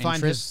Kluber trying to find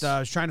interests? I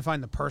was trying to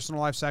find the personal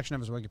life section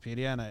of his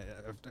Wikipedia,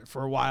 and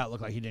for a while it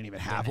looked like he didn't even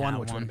have Didn't one, have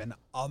which would one. have been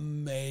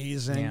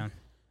amazing. Yeah.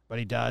 But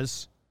he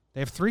does. They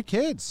have 3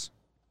 kids.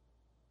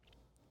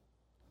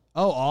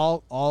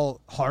 Oh,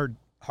 all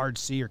hard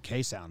C or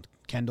K sound.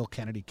 Kendall,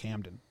 Kennedy,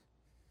 Camden.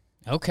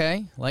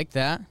 Okay, like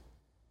that.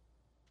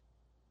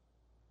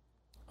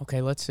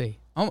 Okay, let's see.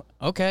 Oh,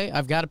 okay.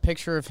 I've got a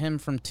picture of him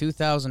from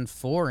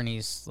 2004, and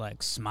he's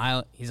like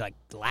smiling. He's like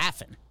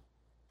laughing.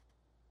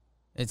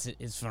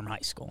 It's from high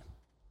school.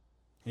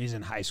 He's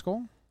in high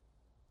school?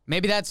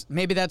 Maybe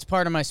that's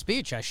part of my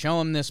speech. I show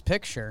him this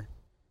picture.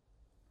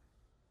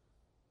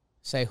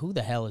 Say, who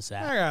the hell is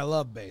that? That guy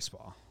love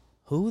baseball.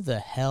 Who the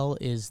hell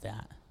is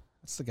that?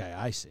 That's the guy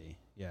I see.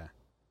 Yeah.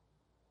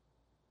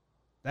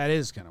 That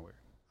is kind of weird.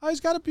 Oh, he's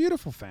got a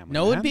beautiful family.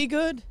 No, man. it'd be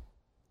good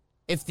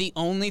if the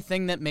only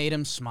thing that made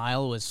him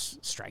smile was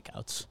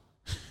strikeouts.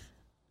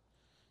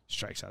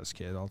 Strikes out his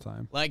kid all the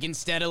time. Like,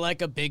 instead of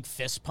like a big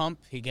fist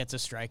pump, he gets a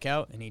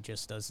strikeout, and he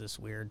just does this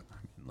weird I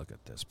mean, look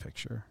at this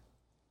picture.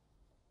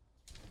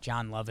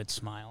 John Lovett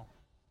smile.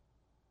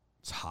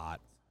 It's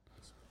hot.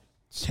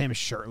 It's him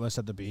shirtless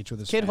at the beach with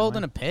his Kid family.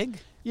 holding a pig?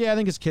 Yeah, I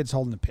think his kid's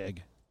holding a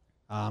pig.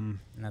 And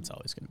that's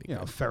always going to be You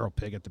know, good. feral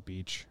pig at the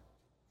beach.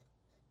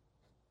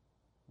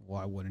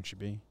 Why wouldn't you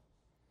be?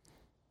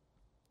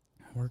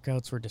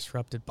 Workouts were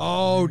disrupted by...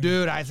 Oh,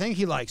 dude, I think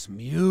he likes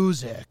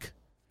music.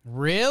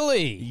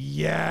 Really?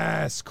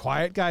 Yes,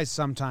 quiet guys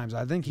sometimes.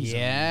 I think he's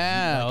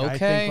I okay.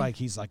 think like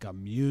he's like a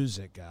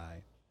music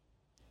guy.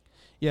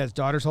 Yeah, his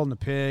daughter's holding a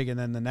pig, and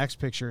then the next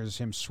picture is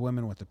him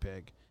swimming with the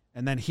pig.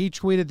 And then he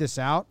tweeted this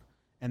out,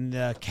 and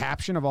the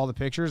caption of all the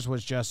pictures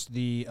was just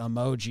the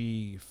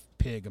emoji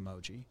pig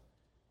emoji.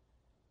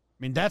 I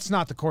mean, that's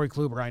not the Corey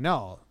Kluber I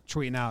know.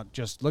 Tweeting out,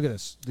 just look at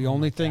this. The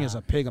only thing is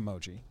a pig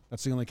emoji.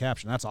 That's the only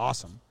caption. That's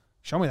awesome.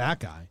 Show me that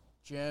guy.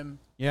 Jim,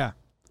 Yeah.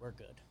 we're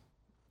good.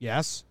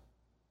 Yes.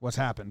 What's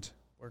happened?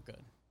 We're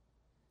good.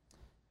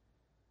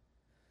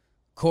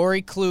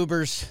 Corey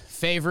Kluber's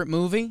favorite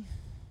movie?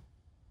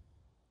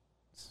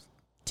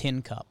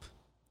 Tin Cup.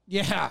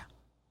 Yeah.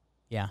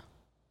 Yeah.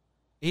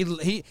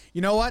 He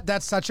you know what?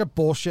 That's such a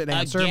bullshit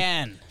answer.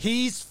 Again.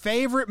 His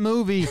favorite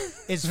movie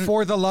is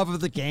For the Love of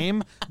the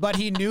Game, but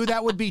he knew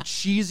that would be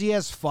cheesy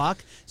as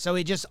fuck, so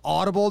he just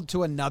audibled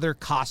to another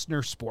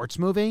Costner sports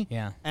movie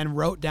and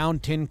wrote down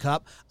Tin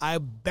Cup. I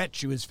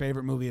bet you his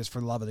favorite movie is For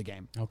the Love of the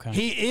Game. Okay.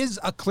 He is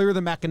a clear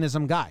the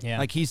mechanism guy. Yeah.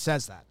 Like, he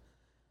says that.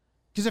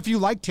 Because if you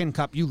like Tin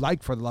Cup, you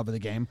like For the Love of the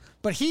Game,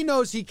 but he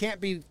knows he can't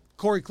be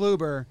Corey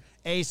Kluber,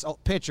 ace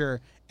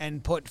pitcher,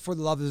 and put For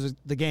the Love of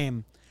the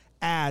Game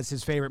as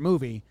his favorite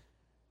movie.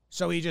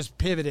 So he just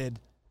pivoted,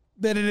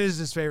 but it is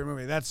his favorite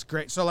movie. That's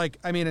great. So, like,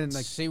 I mean, and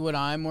like, See what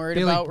I'm worried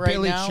about right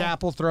Billy now?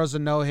 Chappell throws a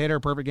no-hitter,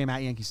 perfect game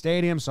at Yankee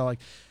Stadium. So, like,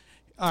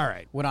 all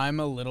right. What I'm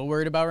a little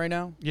worried about right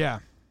now Yeah.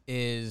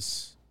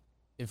 is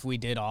if we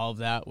did all of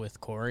that with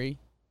Corey,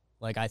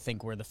 like, I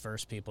think we're the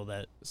first people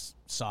that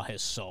saw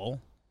his soul.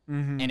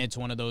 Mm-hmm. And it's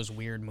one of those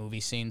weird movie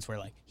scenes where,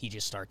 like, he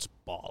just starts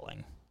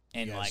bawling.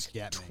 And, You guys like,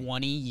 get me.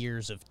 20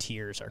 years of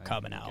tears are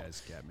coming You out.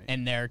 guys get me.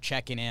 And they're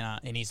checking in on,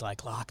 and he's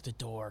like, lock the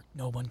door.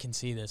 No one can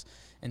see this.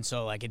 And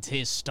so, like, it's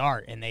his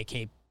start, and they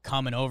keep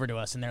coming over to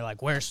us, and they're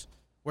like, where's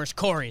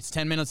Corey? It's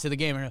 10 minutes to the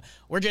game. And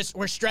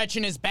we're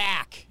stretching his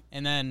back.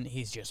 And then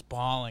he's just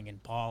bawling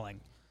and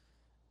bawling.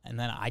 And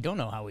then I don't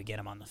know how we get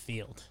him on the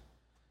field.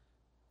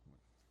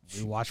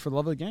 We watch for the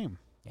love of the game.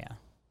 Yeah.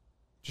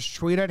 Just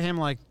tweet at him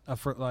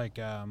for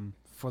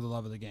the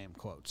love of the game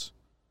quotes.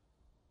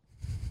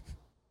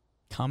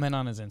 Comment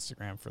on his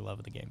Instagram for love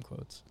of the game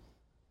quotes.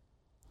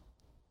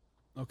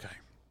 Okay.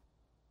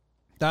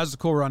 That was a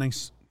cool running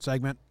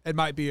segment. It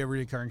might be a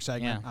recurring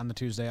segment Yeah. on the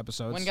Tuesday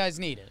episodes. When guys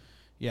need it.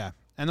 Yeah.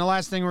 And the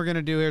last thing we're going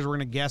to do is we're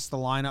going to guess the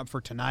lineup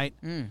for tonight.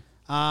 Mm.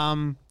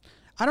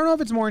 I don't know if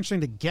it's more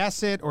interesting to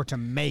guess it or to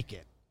make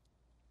it.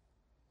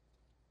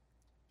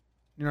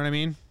 You know what I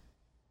mean?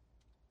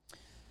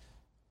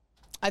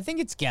 I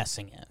think it's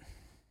guessing it.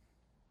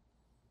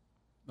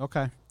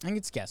 Okay. I think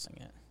it's guessing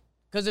it.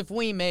 Because if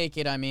we make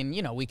it, I mean,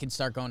 you know, we can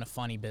start going to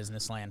funny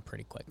business land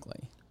pretty quickly.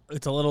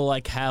 It's a little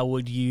like, how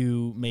would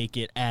you make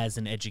it as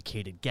an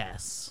educated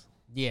guess?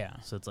 Yeah.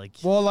 So it's like,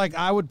 Well, like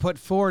I would put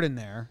Ford in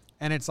there,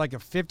 and it's like a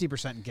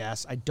 50%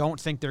 guess. I don't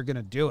think they're going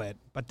to do it,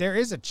 but there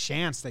is a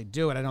chance they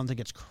do it. I don't think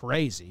it's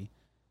crazy.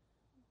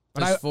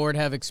 But Does I- Ford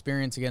have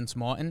experience against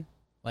Morton?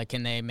 Like,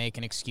 can they make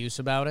an excuse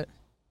about it?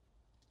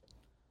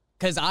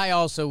 Because I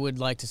also would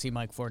like to see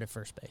Mike Ford at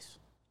first base.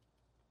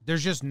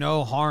 There's just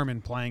no harm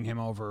in playing him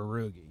over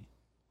Arugi.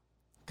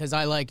 Because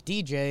I like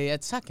DJ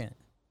at second.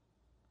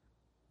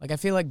 Like, I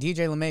feel like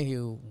DJ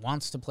LeMahieu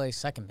wants to play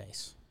second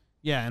base.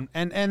 Yeah,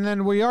 and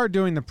then we are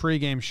doing the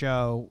pregame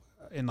show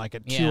in like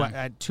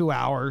at 2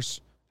 hours,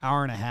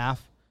 hour and a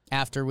half.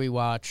 After we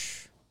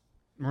watch,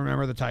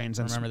 Remember the Titans,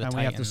 and Remember the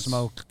we have to Titans.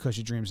 smoke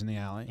Cushy Dreams in the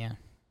Alley. yeah.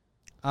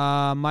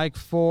 Mike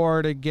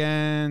Ford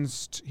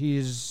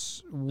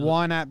he's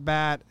one at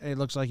bat. It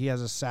looks like he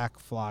has a sac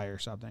fly or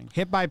something.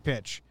 Hit by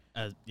pitch.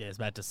 yeah, I was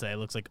about to say, it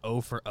looks like 0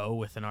 for 0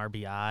 with an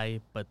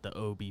RBI, but the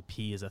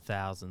OBP is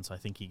 1,000, so I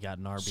think he got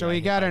an RBI. So he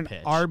hit got by an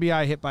pitch.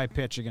 RBI hit by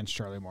pitch against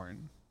Charlie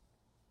Morton.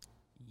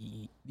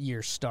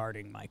 You're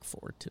starting Mike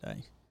Ford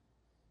today.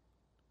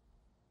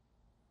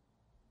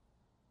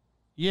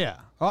 Yeah.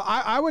 Well,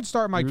 I would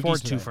start Mike Rugi's Ford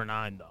 2 today. for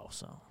 9 though,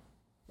 so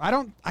I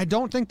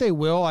don't think they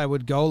will. I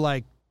would go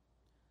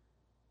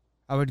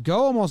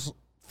almost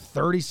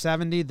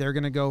 30-70. They're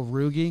going to go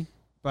Rugi,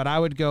 but I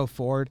would go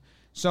Ford.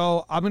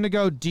 So I'm going to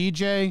go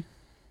DJ.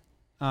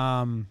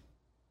 Hold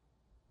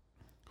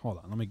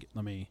on.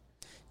 Let me.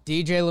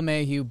 DJ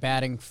LeMahieu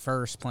batting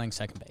first, playing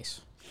second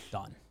base.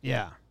 Done.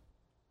 Yeah.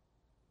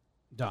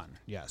 Done.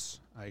 Yes.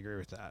 I agree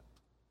with that.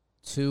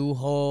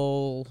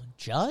 2-hole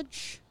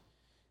Judge?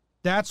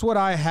 That's what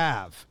I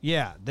have.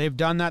 Yeah. They've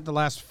done that the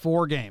last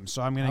 4 games.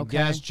 So I'm going to Okay.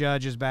 guess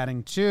Judge is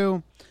batting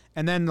 2.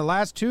 And then the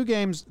last 2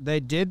 games, they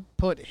did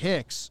put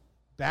Hicks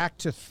back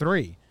to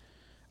 3.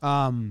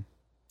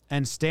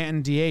 And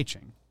Stanton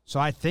DHing. So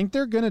I think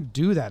they're going to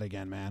do that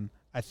again, man.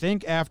 I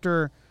think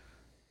after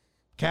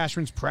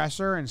Cashman's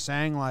presser and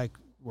saying, like,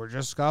 we're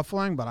just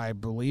scuffling, but I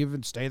believe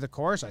in stay the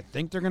course, I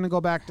think they're going to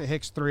go back to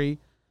Hicks 3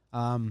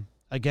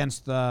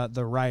 against the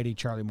righty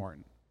Charlie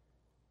Morton.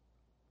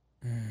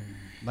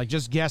 Like,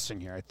 just guessing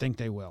here. I think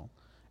they will.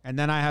 And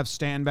then I have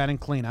Stanton batting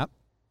cleanup,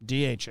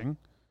 DHing.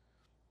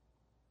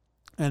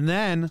 And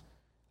then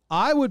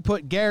I would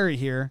put Gary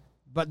here,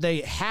 but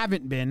they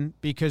haven't been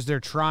because they're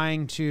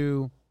trying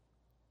to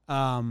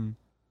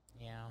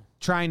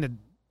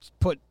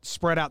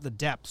spread out the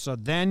depth. So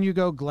then you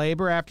go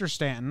Glaber after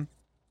Stanton.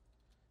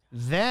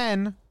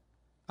 Then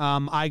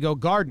I go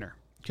Gardner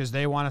because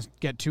they want to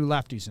get 2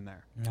 lefties in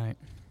there. Right.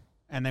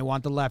 And they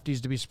want the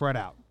lefties to be spread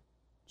out.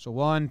 So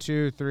 1,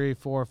 2, 3,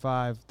 4,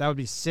 5. That would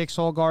be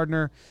 6-hole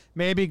Gardner.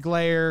 Maybe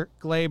Glaber,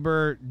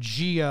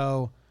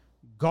 Gio,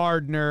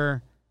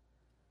 Gardner.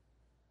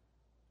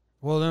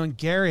 Well, then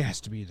Gary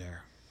has to be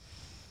there.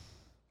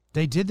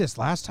 They did this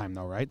last time,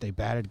 though, right? They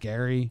batted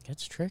Gary.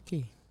 Gets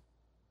tricky.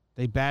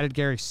 They batted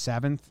Gary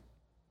 7th.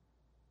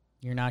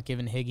 You're not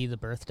giving Higgy the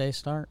birthday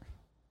start?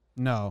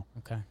 No.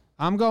 Okay.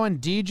 I'm going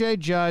DJ,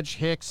 Judge,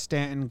 Hicks,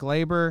 Stanton,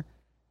 Glaber,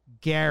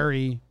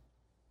 Gary,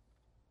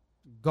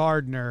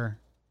 Gardner.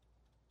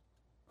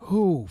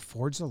 Ooh,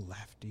 Ford's a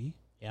lefty.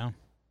 Yeah.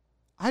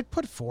 I'd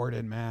put Ford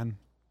in, man.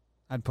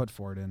 I'd put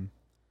Ford in.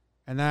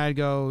 And then I'd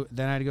go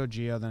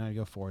Gio, then I'd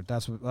go Ford.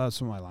 That's what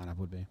my lineup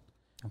would be.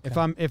 Okay.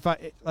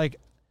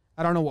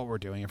 I don't know what we're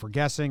doing. If we're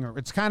guessing, or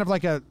it's kind of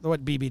like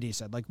what BBD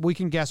said. Like, we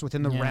can guess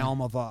within the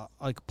realm of a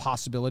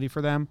possibility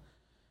for them.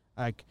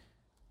 Like,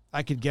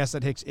 I could guess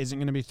that Hicks isn't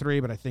going to be 3,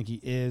 but I think he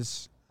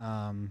is.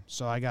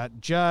 So I got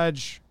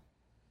Judge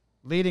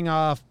leading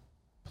off,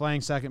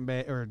 playing second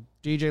base, or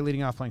DJ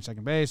leading off, playing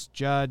second base.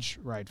 Judge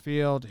right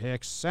field,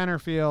 Hicks center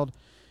field,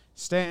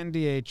 Stanton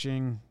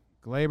DHing,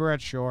 Glaber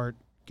at short,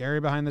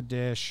 Gary behind the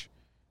dish,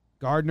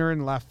 Gardner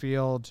in left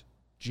field,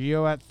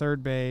 Gio at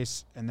third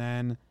base, and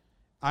then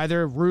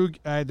Either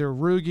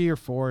Rugi or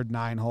Ford,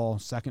 9-hole,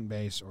 second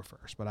base or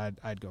first. But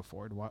I'd go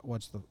Ford.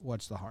 What's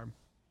the harm?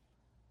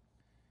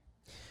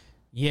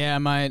 Yeah,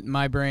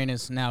 my brain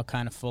is now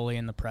kind of fully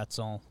in the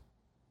pretzel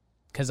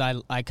because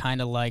I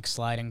kind of like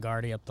sliding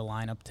Guardy up the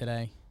lineup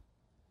today.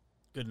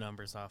 Good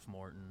numbers off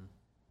Morton.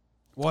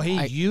 Well,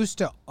 he used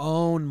to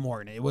own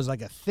Morton. It was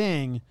like a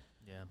thing.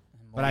 Yeah.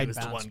 But he was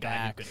the one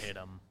guy who could hit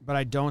him. But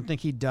I don't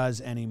think he does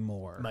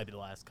anymore. Might be the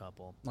last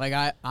couple. Like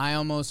I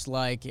almost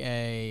like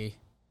a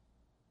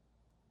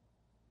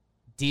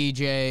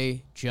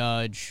DJ,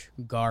 Judge,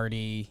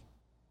 Guardy,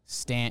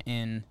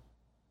 Stanton.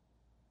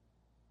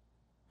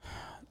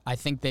 I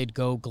think they'd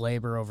go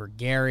Glaber over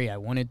Gary. I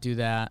wouldn't do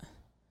that.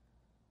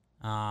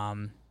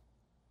 And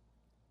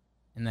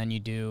then you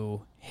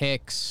do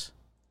Hicks,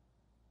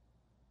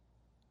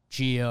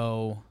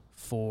 Gio,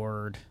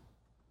 Ford.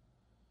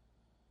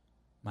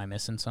 Am I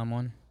missing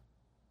someone?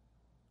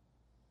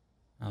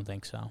 I don't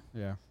think so.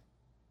 Yeah,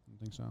 I don't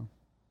think so.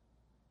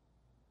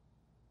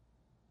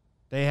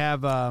 They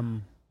have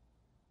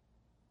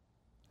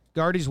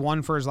Guardy's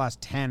won for his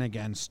last 10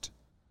 against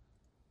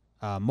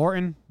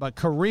Morton, but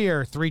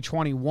career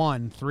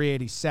 321,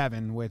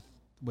 387 with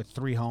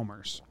 3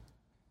 homers.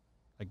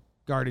 Like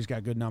Guardy's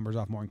got good numbers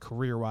off Morton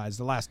career-wise.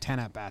 The last 10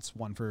 at-bats,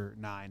 1 for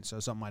 9, so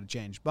something might have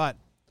changed. But,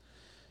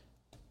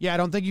 yeah, I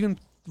don't think you can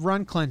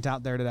run Clint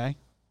out there today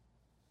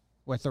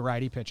with the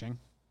righty pitching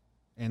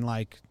and,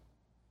 like,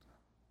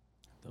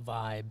 The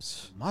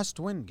vibes.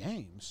 must-win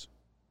games.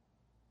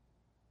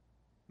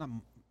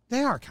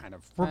 They are kind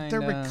of. They're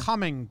Kinda.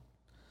 becoming.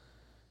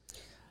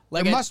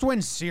 Like They're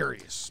must-win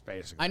series,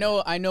 basically.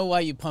 I know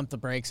why you pump the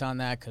brakes on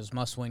that because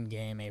must-win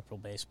game, April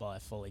baseball. I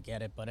fully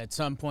get it, but at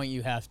some point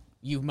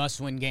you must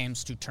win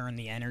games to turn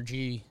the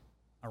energy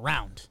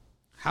around.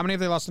 How many have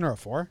they lost in a row?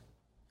 4?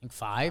 I think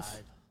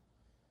 5.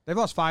 They've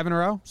lost 5 in a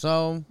row.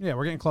 So Yeah,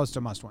 we're getting close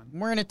to must-win.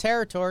 we're in a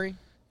territory.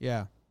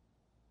 Yeah.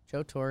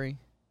 Joe Torre.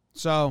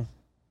 So,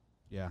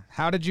 yeah.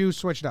 How did you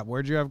switch it up?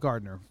 Where'd you have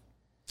Gardner?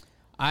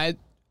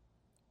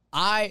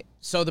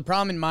 So the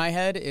problem in my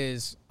head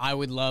is I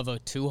would love a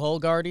 2-hole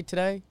Guardy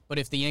today, but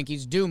if the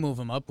Yankees do move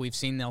him up, we've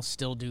seen they'll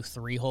still do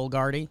 3-hole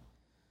Guardy.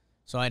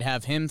 So I'd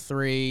have him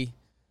 3.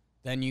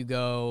 Then you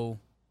go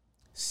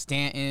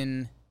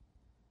Stanton.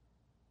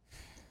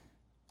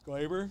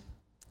 Glaber?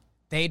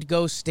 They'd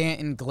go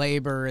Stanton,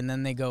 Glaber, and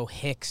then they go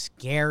Hicks,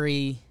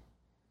 Gary.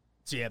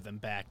 So you have them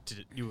back to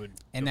you would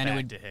And go then it back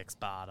would- to Hicks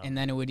bottom. And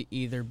then it would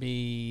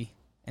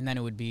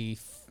be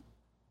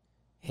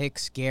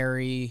Hicks,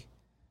 Gary,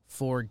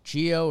 Ford,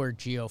 Gio, or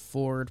Gio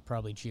Ford.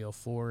 Probably Gio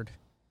Ford.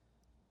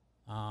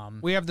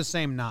 We have the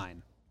same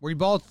 9. We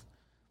both.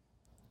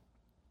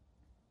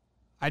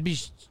 I'd be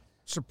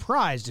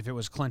surprised if it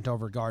was Clint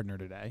over Gardner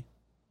today.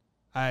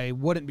 I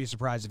wouldn't be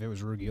surprised if it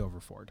was Rugi over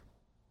Ford.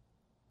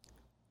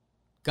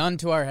 Gun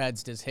to our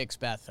heads, does Hicks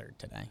bat third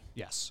today?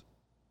 Yes.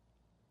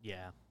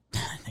 yeah.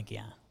 I think,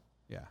 yeah.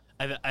 Yeah.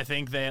 I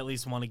think they at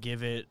least want to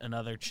give it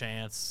another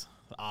chance.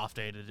 The off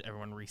day to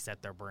everyone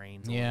reset their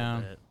brains a Yeah.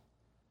 little bit.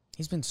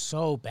 He's been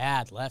so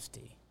bad,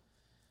 lefty.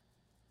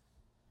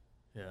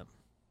 Yeah.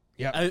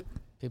 Yeah.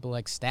 People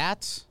like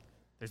stats.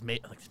 There's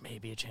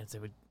maybe a chance they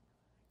would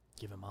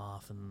give him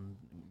off and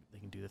they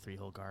can do the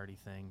 3-hole Guardy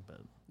thing,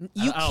 but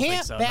You I don't think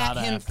can't so, bat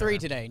not him after. 3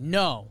 today.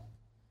 No.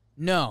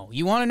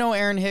 You want to know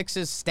Aaron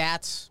Hicks's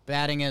stats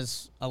batting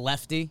as a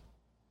lefty?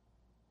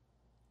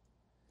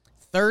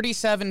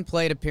 37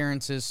 plate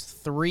appearances,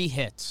 3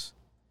 hits,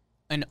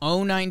 an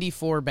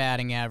 .094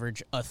 batting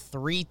average, a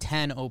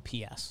 .310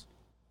 OPS.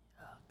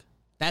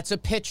 That's a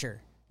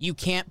pitcher. You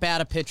can't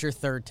bat a pitcher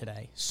third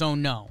today, so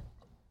no.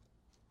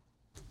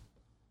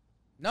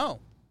 No.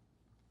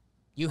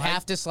 You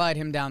have to slide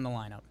him down the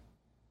lineup.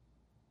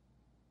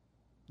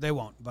 They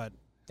won't, but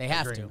They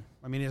have agree. to.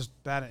 I mean, his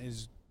bad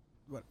is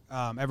what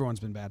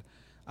everyone's been bad.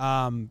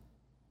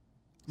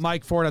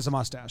 Mike Ford has a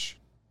mustache,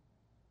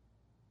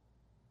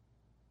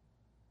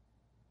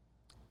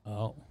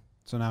 Oh.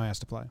 so now he has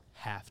to play.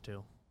 have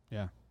to.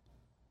 Yeah,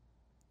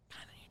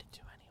 Kind of needed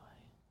to anyway.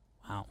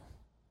 Wow.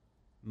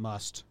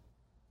 must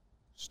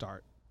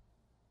start.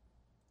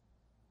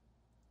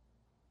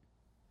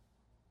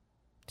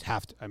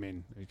 Have to. I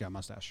mean, he's got a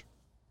mustache,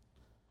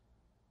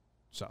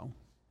 so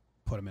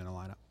put him in a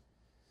lineup.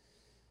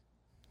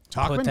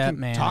 Put that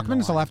man in the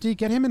Talkman's a lineup. lefty.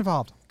 Get him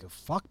involved. Go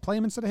play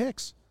him instead of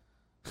Hicks.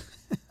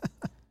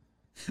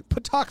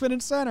 Put Talkman in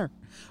center.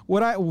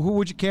 Who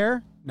would you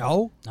care?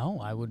 No, No,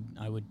 I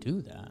would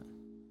do that.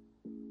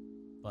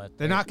 But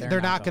they're not going to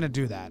going.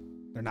 do that.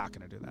 They're not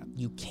going to do that.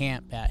 You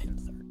can't bat him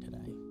third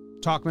today.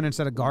 Talkman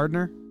instead of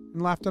Gardner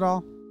and left at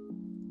all.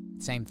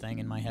 Same thing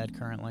in my head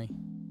currently.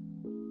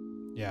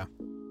 Yeah.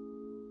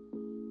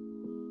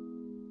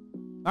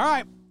 All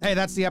right. Hey,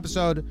 that's the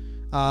episode.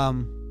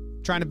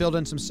 Trying to build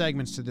in some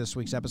segments to this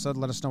week's episode.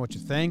 Let us know what you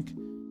think.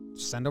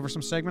 Send over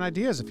some segment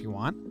ideas if you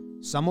want.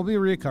 Some will be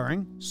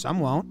reoccurring. Some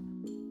won't.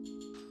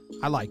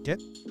 I liked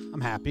it.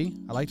 I'm happy.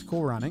 I liked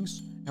Cool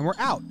Runnings. And we're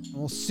out. And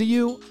we'll see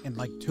you in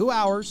like 2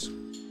 hours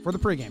for the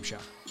pregame show.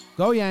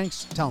 Go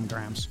Yanks. Tell them,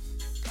 Grams.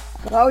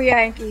 Go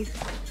Yankees.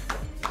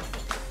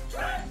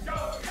 Let's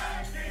go,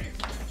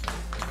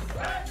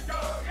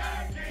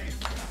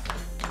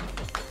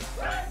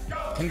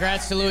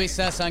 Congrats to Louis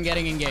Cess on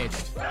getting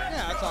engaged.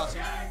 Yeah, that's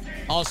awesome.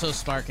 Also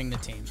sparking the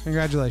team.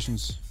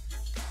 Congratulations.